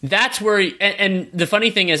 But that's where – and the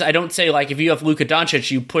funny thing is, I don't say, like, if you have Luka Doncic,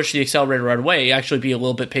 you push the accelerator right away. You actually be a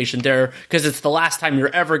little bit patient there because it's the last time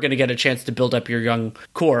you're ever going to get a chance to build up your young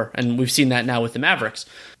core, and we've seen that now with the Mavericks.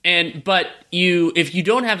 But if you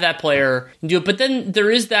don't have that player, but then there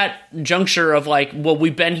is that juncture of like, well,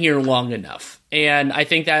 we've been here long enough. And I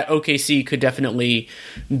think that OKC could definitely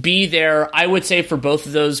be there. I would say for both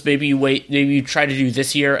of those, maybe you try to do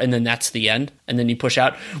this year and then that's the end. And then you push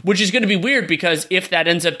out, which is going to be weird because if that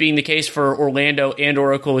ends up being the case for Orlando and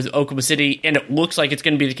or Oklahoma City, and it looks like it's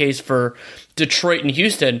going to be the case for Detroit and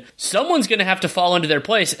Houston, someone's going to have to fall into their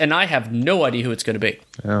place, and I have no idea who it's going to be.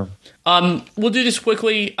 Yeah. We'll do this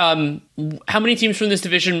quickly. How many teams from this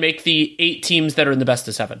division make the 8 teams that are in the best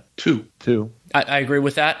of 7? 2. I agree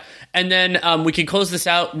with that. And then we can close this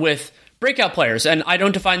out with breakout players. And I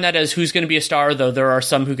don't define that as who's going to be a star, though there are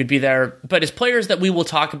some who could be there, but as players that we will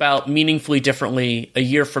talk about meaningfully differently a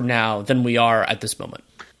year from now than we are at this moment.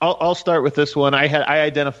 I'll start with this one. I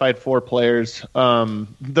identified 4 players.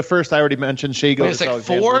 The first I already mentioned, Shai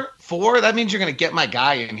Gilgeous-Alexander. 4? That means you're going to get my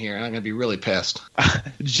guy in here, and I'm going to be really pissed.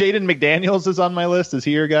 Jaden McDaniels is on my list. Is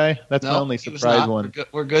he your guy? That's my only surprise one.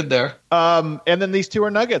 We're good there. And then these 2 are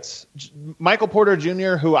Nuggets. Michael Porter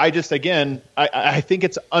Jr., who I think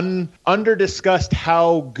it's under-discussed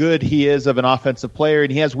how good he is of an offensive player,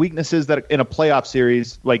 and he has weaknesses that in a playoff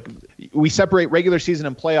series, like we separate regular season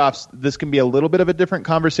and playoffs, this can be a little bit of a different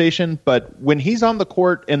conversation, but when he's on the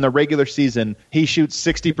court in the regular season, he shoots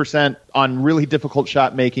 60% on really difficult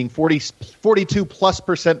shot making,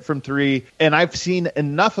 42+% from 3, and I've seen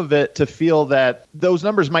enough of it to feel that those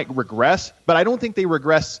numbers might regress, but I don't think they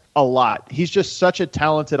regress a lot. He's just such a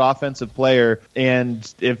talented offensive player,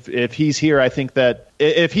 and if he's here, I think that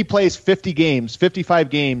if he plays 55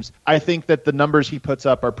 games, I think that the numbers he puts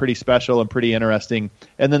up are pretty special and pretty interesting.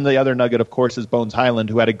 And then the other Nugget, of course, is Bones Highland,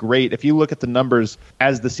 who had a great, if you look at the numbers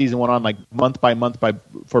as the season went on, like month by month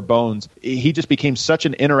for Bones, he just became such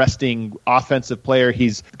an interesting offensive player.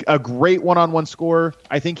 He's a great one-on-one scorer.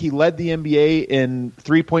 I think he led the NBA in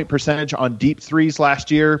 3-point percentage on deep threes last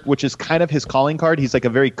year, which is kind of his calling card. He's like a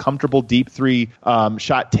very comfortable deep 3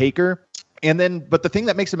 shot taker. And then, but the thing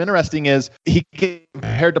that makes him interesting is he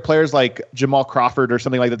compared to players like Jamal Crawford or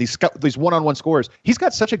something like that, these one-on-one scorers. He's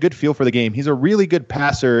got such a good feel for the game. He's a really good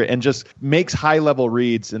passer and just makes high-level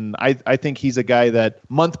reads. And I think he's a guy that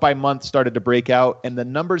month by month started to break out. And the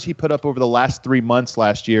numbers he put up over the last 3 months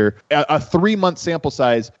last year, a 3-month sample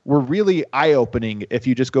size, were really eye-opening if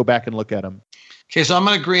you just go back and look at them. Okay, so I'm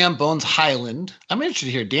going to agree on Bones Highland. I'm interested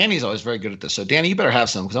to hear. Danny's always very good at this. So, Danny, you better have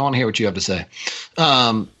some because I want to hear what you have to say.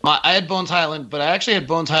 I had Bones Highland, but I actually had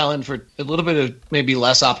Bones Highland for a little bit of maybe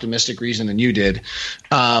less optimistic reason than you did.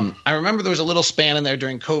 I remember there was a little span in there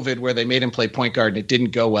during COVID where they made him play point guard and it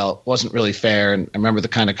didn't go well. It wasn't really fair. And I remember the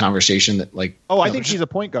kind of conversation that I think he's a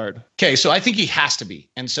point guard. Okay, so I think he has to be.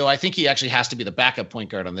 And so I think he actually has to be the backup point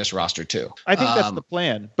guard on this roster too. I think that's the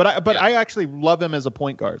plan. But I actually love him as a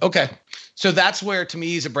point guard. Okay. So that's where, to me,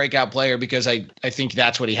 he's a breakout player because I think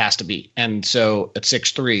that's what he has to be. And so at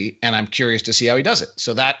 6'3", and I'm curious to see how he does it.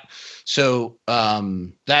 So that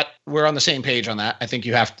we're on the same page on that. I think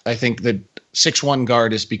the 6'1"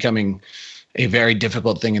 guard is becoming a very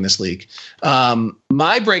difficult thing in this league.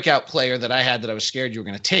 My breakout player that I had that I was scared you were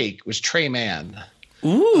going to take was Tre Mann.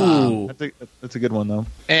 Ooh, that's a good one though.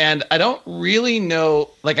 And I don't really know.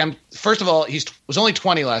 First of all, he was only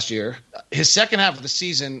 20 last year. His second half of the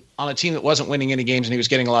season on a team that wasn't winning any games and he was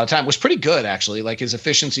getting a lot of time was pretty good actually. Like his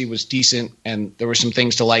efficiency was decent, and there were some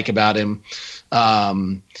things to like about him.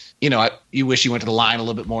 You wish he went to the line a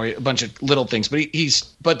little bit more. A bunch of little things,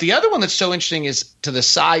 but the other one that's so interesting is to the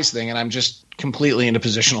size thing, and I'm just completely into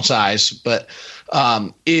positional size, but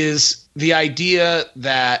is the idea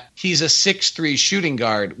that he's a 6'3" shooting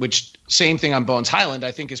guard, which same thing on Bones Highland,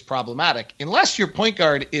 I think is problematic. Unless your point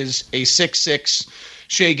guard is a 6'6"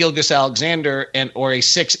 Shai Gilgeous-Alexander or a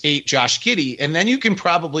 6'8" Josh Giddey, and then you can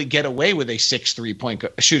probably get away with a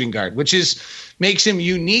 6'3" shooting guard, which makes him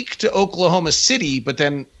unique to Oklahoma City, but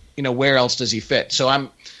then where else does he fit? So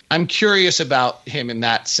I'm curious about him in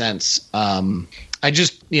that sense.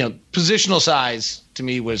 Positional size to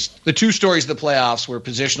me was the two stories of the playoffs were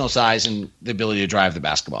positional size and the ability to drive the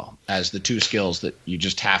basketball as the two skills that you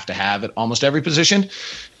just have to have at almost every position.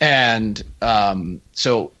 And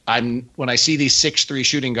so when I see these 6'3"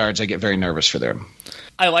 shooting guards, I get very nervous for them.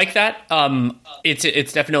 I like that.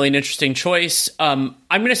 It's definitely an interesting choice. I'm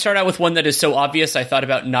going to start out with one that is so obvious I thought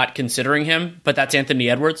about not considering him, but that's Anthony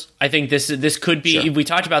Edwards. I think this could be, sure. We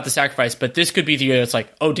talked about the sacrifice, but this could be the year it's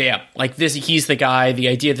like, oh damn, like he's the guy, the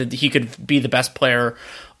idea that he could be the best player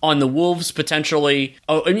on the Wolves potentially.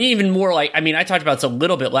 Oh, and even more I talked about this a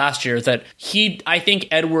little bit last year that I think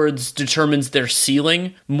Edwards determines their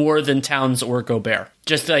ceiling more than Towns or Gobert.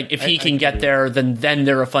 Just like if he can get there, then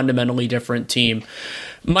they're a fundamentally different team.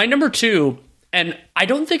 My number 2, and I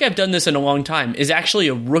don't think I've done this in a long time, is actually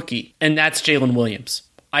a rookie, and that's Jalen Williams.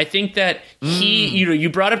 I think that you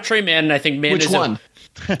brought up Tre Mann, and I think Mann Which is one?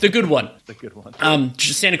 The good one. The good one.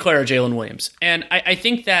 Santa Clara, Jalen Williams. And I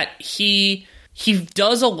think that he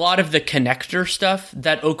does a lot of the connector stuff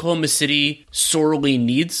that Oklahoma City sorely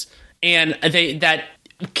needs. And that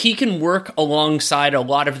he can work alongside a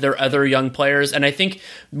lot of their other young players. And I think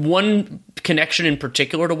one connection in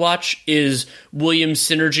particular to watch is Williams'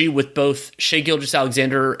 synergy with both Shai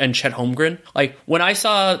Gilgeous-Alexander and Chet Holmgren. Like, when I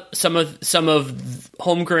saw some of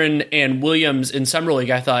Holmgren and Williams in Summer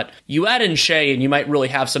League, I thought, you add in Shai and you might really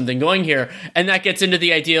have something going here. And that gets into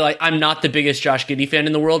the idea, like, I'm not the biggest Josh Giddey fan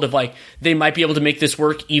in the world, of like, they might be able to make this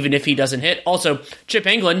work even if he doesn't hit. Also, Chip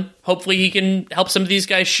Engelland, hopefully he can help some of these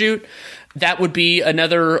guys shoot. That would be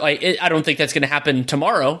another, like, I don't think that's going to happen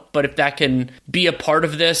tomorrow, but if that can be a part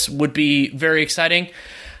of this, would be very exciting.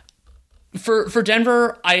 For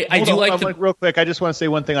Denver, I do like real quick, I just want to say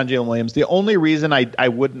one thing on Jalen Williams. The only reason I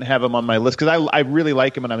wouldn't have him on my list, because I really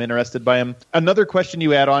like him and I'm interested by him. Another question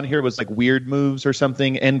you add on here was like weird moves or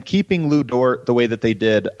something, and keeping Lou Dort the way that they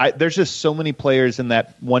did. There's just so many players in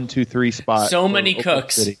that 1, 2, 3 spot. So many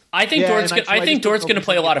cooks. I think Dort's going to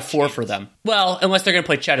play a lot of 4 for them. Well, unless they're going to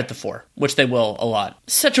play Chet at the 4, which they will a lot.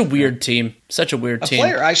 Such a weird team. Such a weird team. A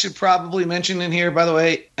player I should probably mention in here, by the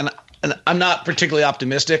way, and I'm not particularly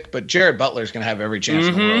optimistic, but Jared Butler is going to have every chance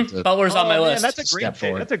in the world to Butler's on my list. That's a great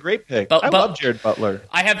pick. That's a great pick. I love Jared Butler.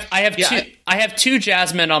 I have two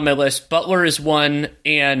Jasmine on my list. Butler is one,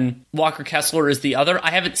 and Walker Kessler is the other. I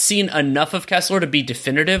haven't seen enough of Kessler to be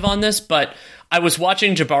definitive on this, but I was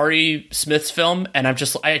watching Jabari Smith's film, and I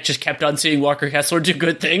just kept on seeing Walker Kessler do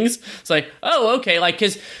good things. It's like, oh,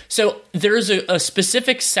 okay, so there's a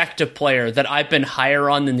specific sect of player that I've been higher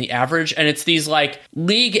on than the average, and it's these like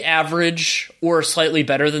league average or slightly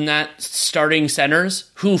better than that starting centers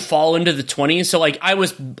who fall into the 20s. So like I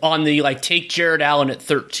was on the like take Jared Allen at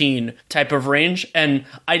 13 type of range, and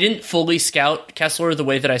I didn't fully scout Kessler the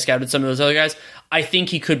way that I scouted some of those other guys. I think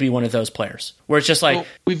he could be one of those players where it's just like... Well,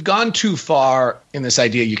 we've gone too far in this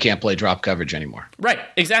idea you can't play drop coverage anymore. Right,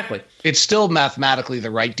 exactly. It's still mathematically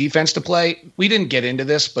the right defense to play. We didn't get into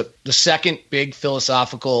this, but the second big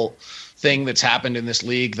philosophical thing that's happened in this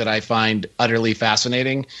league that I find utterly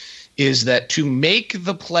fascinating is that to make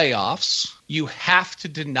the playoffs, you have to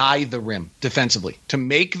deny the rim defensively to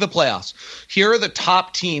make the playoffs. Here are the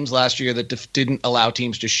top teams last year that didn't allow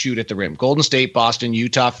teams to shoot at the rim: Golden State, Boston,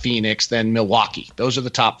 Utah, Phoenix, then Milwaukee. Those are the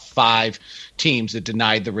top 5 teams that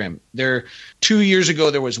denied the rim. 2 years ago,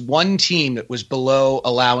 there was one team that was below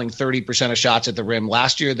allowing 30% of shots at the rim.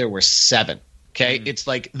 Last year, there were 7. Okay, It's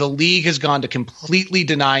like the league has gone to completely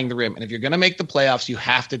denying the rim. And if you're going to make the playoffs, you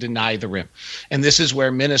have to deny the rim. And this is where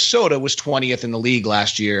Minnesota was 20th in the league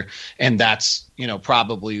last year. And that's,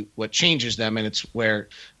 probably what changes them. And it's where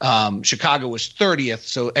Chicago was 30th.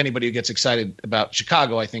 So anybody who gets excited about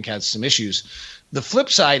Chicago, I think, has some issues. The flip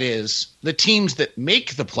side is the teams that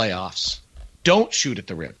make the playoffs don't shoot at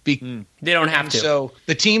the rim. They don't have to. So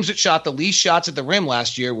the teams that shot the least shots at the rim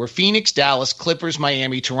last year were Phoenix, Dallas, Clippers,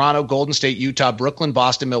 Miami, Toronto, Golden State, Utah, Brooklyn,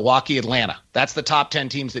 Boston, Milwaukee, Atlanta. That's the top 10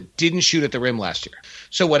 teams that didn't shoot at the rim last year.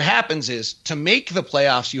 So what happens is to make the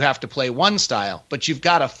playoffs, you have to play one style, but you've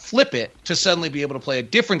got to flip it to suddenly be able to play a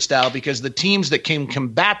different style because the teams that can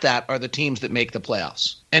combat that are the teams that make the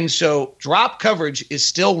playoffs. And so drop coverage is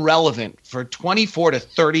still relevant for 24 to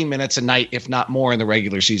 30 minutes a night, if not more, in the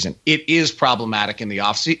regular season. It is problematic in the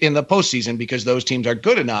postseason because those teams are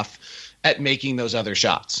good enough at making those other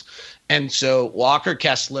shots. And so Walker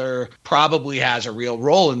Kessler probably has a real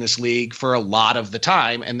role in this league for a lot of the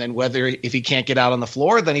time. And then if he can't get out on the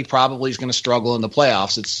floor, then he probably is going to struggle in the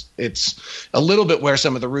playoffs. It's a little bit where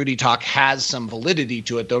some of the Rudy talk has some validity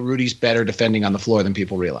to it, though Rudy's better defending on the floor than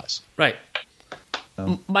people realize. Right.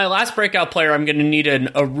 My last breakout player, I'm going to need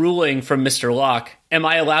a ruling from Mr. Locke. Am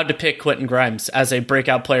I allowed to pick Quentin Grimes as a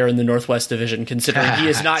breakout player in the Northwest Division, considering he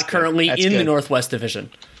is not currently in the Northwest Division?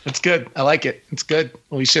 It's good. I like it. It's good.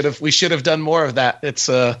 We should have done more of that. It's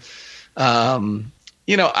I'm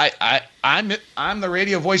the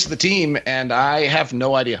radio voice of the team, and I have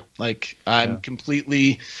no idea.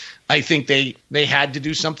 Completely. I think they had to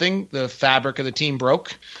do something. The fabric of the team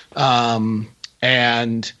broke,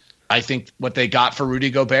 and I think what they got for Rudy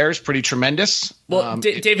Gobert is pretty tremendous. Well,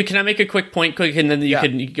 David, can I make a quick point, and then you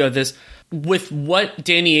can go this? With what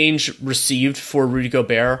Danny Ainge received for Rudy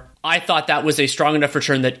Gobert, I thought that was a strong enough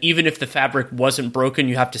return that even if the fabric wasn't broken,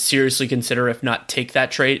 you have to seriously consider, if not take that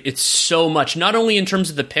trade. It's so much, not only in terms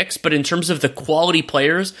of the picks, but in terms of the quality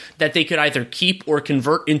players that they could either keep or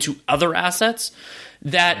convert into other assets.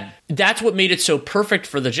 that's what made it so perfect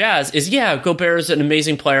for the Jazz is, Gobert is an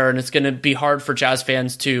amazing player, and it's going to be hard for Jazz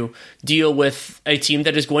fans to deal with a team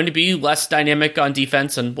that is going to be less dynamic on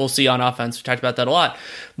defense, and we'll see on offense. We talked about that a lot.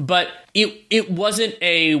 But it wasn't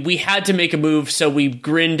we had to make a move, so we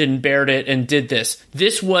grinned and bared it and did this.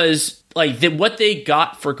 This was what they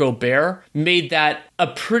got for Gobert made that a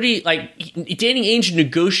pretty, Danny Ainge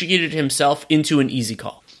negotiated himself into an easy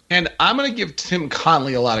call. And I'm going to give Tim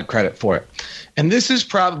Connelly a lot of credit for it. And this is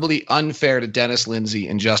probably unfair to Dennis Lindsay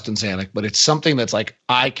and Justin Zanuck, but it's something that's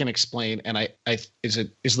I can explain, and at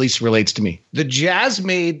least relates to me. The Jazz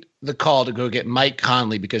made the call to go get Mike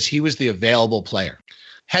Conley because he was the available player.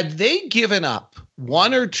 Had they given up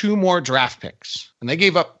one or two more draft picks, and they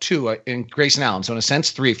gave up 2 in Grayson Allen, so in a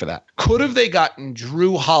sense 3 for that, could have they gotten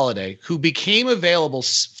Drew Holiday, who became available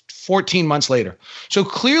 14 months later. So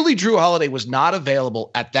clearly Drew Holiday was not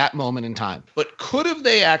available at that moment in time. But could have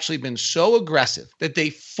they actually been so aggressive that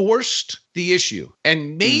they forced the issue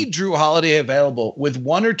and made Drew Holiday available with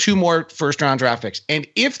 1 or 2 more first-round draft picks? And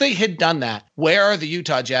if they had done that, where are the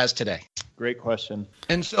Utah Jazz today? Great question.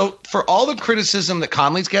 And so for all the criticism that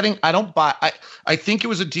Conley's getting, I don't buy. I think it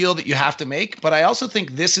was a deal that you have to make, but I also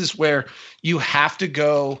think this is where you have to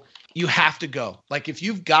go. You have to go. If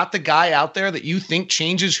you've got the guy out there that you think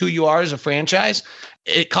changes who you are as a franchise,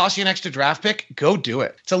 it costs you an extra draft pick, go do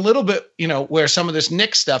it. It's a little bit, where some of this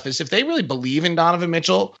Knicks stuff is, if they really believe in Donovan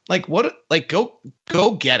Mitchell,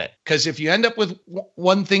 go get it. Because if you end up with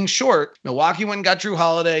one thing short, Milwaukee went and got Drew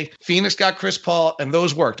Holiday, Phoenix got Chris Paul, and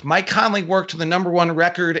those worked. Mike Conley worked to the number 1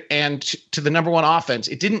 record and to the number 1 offense.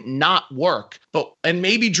 It didn't not work, and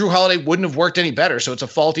maybe Drew Holiday wouldn't have worked any better. So it's a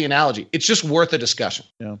faulty analogy. It's just worth a discussion.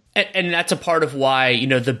 Yeah. And that's a part of why,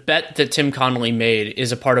 the bet that Tim Connelly made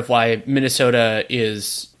is a part of why Minnesota is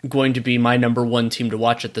going to be my number 1 team to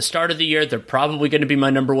watch at the start of the year. They're probably going to be my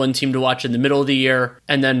number 1 team to watch in the middle of the year.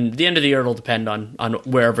 And then the end of the year, it'll depend on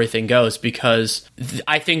where everything goes, because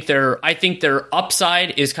I think their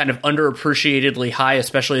upside is kind of underappreciatedly high,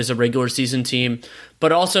 especially as a regular season team.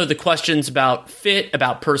 But also the questions about fit,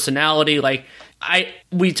 about personality,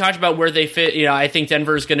 we talked about where they fit. I think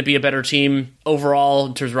Denver is going to be a better team overall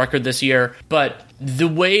in terms of record this year. But the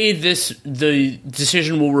way the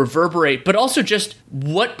decision will reverberate, but also just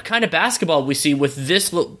what kind of basketball we see with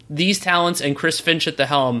these talents and Chris Finch at the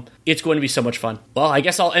helm, it's going to be so much fun. Well, I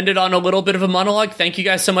guess I'll end it on a little bit of a monologue. Thank you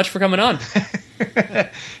guys so much for coming on.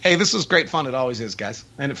 Hey, this was great fun. It always is, guys.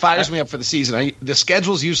 And it fires me up for the season. The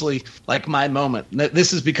schedule's usually my moment.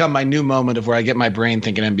 This has become my new moment of where I get my brain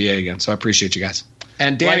thinking NBA again. So I appreciate you guys.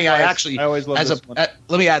 And Danny, I always love this one.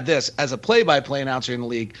 Let me add this. As a play-by-play announcer in the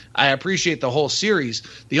league, I appreciate the whole series.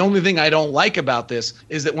 The only thing I don't like about this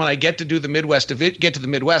is that when I get to do the Midwest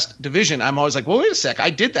division, I'm always like, well, wait a sec. I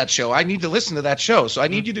did that show. I need to listen to that show. So I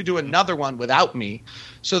need you to do another one without me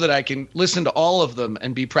so that I can listen to all of them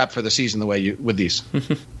and be prepped for the season the way you with these.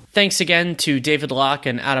 Thanks again to David Locke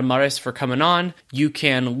and Adam Mares for coming on. You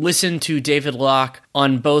can listen to David Locke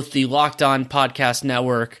on both the Locked On Podcast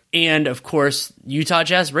Network and, of course, Utah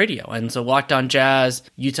Jazz Radio. And so Locked On Jazz,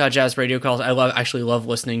 Utah Jazz Radio calls. I actually love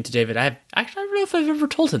listening to David. I don't know if I've ever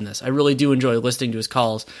told him this. I really do enjoy listening to his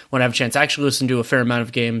calls when I have a chance. I actually listen to a fair amount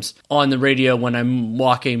of games on the radio when I'm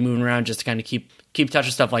walking, moving around, just to kind of keep touch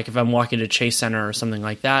with stuff, like if I'm walking to Chase Center or something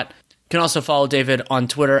like that. You can also follow David on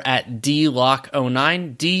Twitter at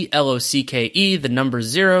DLOCK09, DLOCKE, the number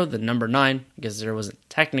 0, the number 9. I guess 0 wasn't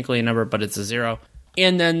technically a number, but it's a 0.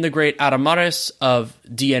 And then the great Adam Mares of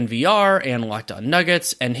DNVR and Locked On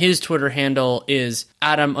Nuggets, and his Twitter handle is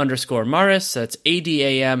Adam_Mares. That's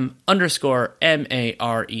ADAM_MARES.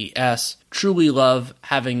 Truly love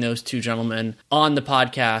having those two gentlemen on the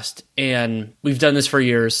podcast, and we've done this for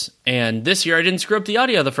years. And this year I didn't screw up the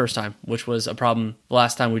audio the first time, which was a problem the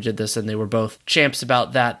last time we did this, and they were both champs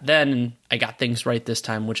about that then, and I got things right this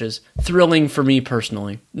time, which is thrilling for me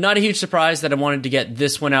personally. Not a huge surprise that I wanted to get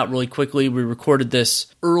this one out really quickly. We recorded this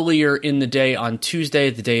earlier in the day on Tuesday,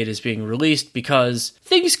 the day it is being released, because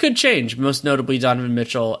things could change, most notably Donovan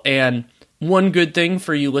Mitchell. And one good thing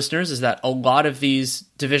for you listeners is that a lot of these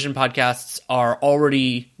division podcasts are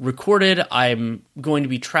already recorded. I'm going to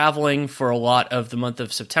be traveling for a lot of the month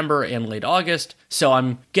of September and late August, so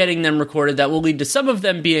I'm getting them recorded. That will lead to some of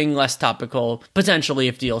them being less topical, potentially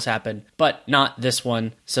if deals happen, but not this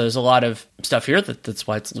one. So there's a lot of stuff here. That's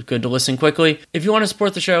why it's good to listen quickly. If you want to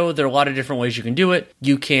support the show, there are a lot of different ways you can do it.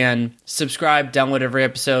 You can subscribe, download every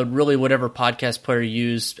episode, really whatever podcast player you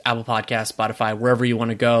use, Apple Podcasts, Spotify, wherever you want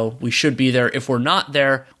to go. We should be there. If we're not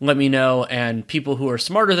there, let me know, and people who are smart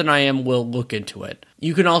smarter than I am will look into it.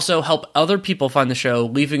 You can also help other people find the show,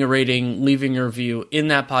 leaving a rating, leaving a review in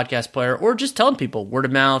that podcast player, or just telling people, word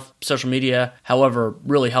of mouth, social media, however,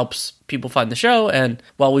 really helps people find the show. And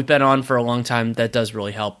while we've been on for a long time, that does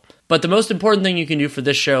really help. But the most important thing you can do for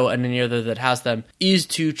this show and any other that has them is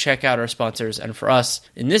to check out our sponsors. And for us,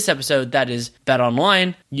 in this episode, that is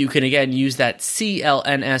BetOnline. You can, again, use that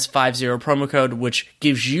CLNS50 promo code, which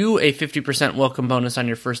gives you a 50% welcome bonus on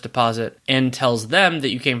your first deposit and tells them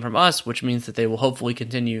that you came from us, which means that they will hopefully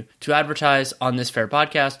continue to advertise on this fair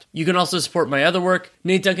podcast. You can also support my other work.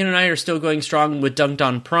 Nate Duncan and I are still going strong with Dunked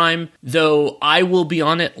On Prime, though I will be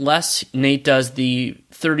on it less. Nate does the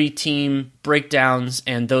 30-team breakdowns,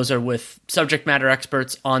 and those are with subject matter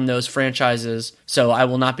experts on those franchises, so I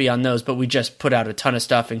will not be on those, but we just put out a ton of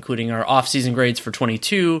stuff, including our off-season grades for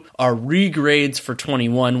 22, our regrades for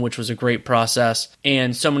 21, which was a great process,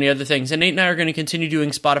 and so many other things. And Nate and I are going to continue doing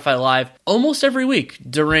Spotify Live almost every week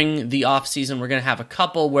during the off-season. We're going to have a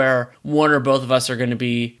couple where one or both of us are going to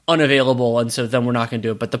be unavailable, and so then we're not going to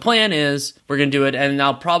do it. But the plan is we're going to do it, and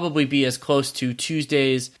I'll probably be as close to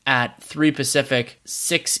Tuesdays at 3 Pacific,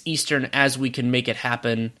 6 Eastern as we can make it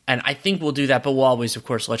happen. And I think we'll do that, but we'll always, of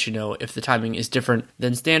course, let you know if the timing is different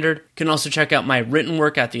than standard. You can also check out my written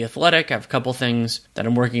work at The Athletic. I have a couple things that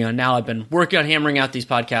I'm working on now. I've been working on hammering out these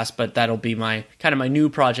podcasts, but that'll be my kind of my new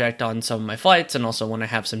project on some of my flights, and also when I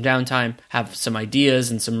have some downtime, have some ideas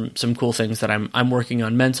and some cool things that I'm working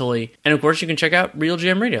on mentally. And of course, you can check out Real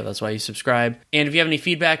GM Radio. That's why you subscribe. And if you have any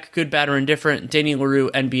feedback, good, bad, or indifferent, Danny Leroux,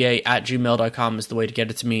 NBA at gmail.com is the way to get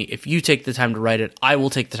it to me. If you take the time to write it, I will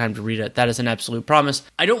take the time to read it. That is an absolute promise.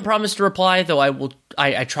 I don't promise to reply, though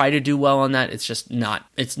I try to do well on that. It's just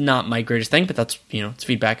not my greatest thing, but that's, it's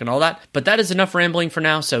feedback and all that. But that is enough rambling for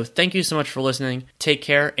now. So thank you so much for listening. Take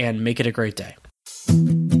care and make it a great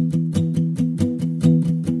day.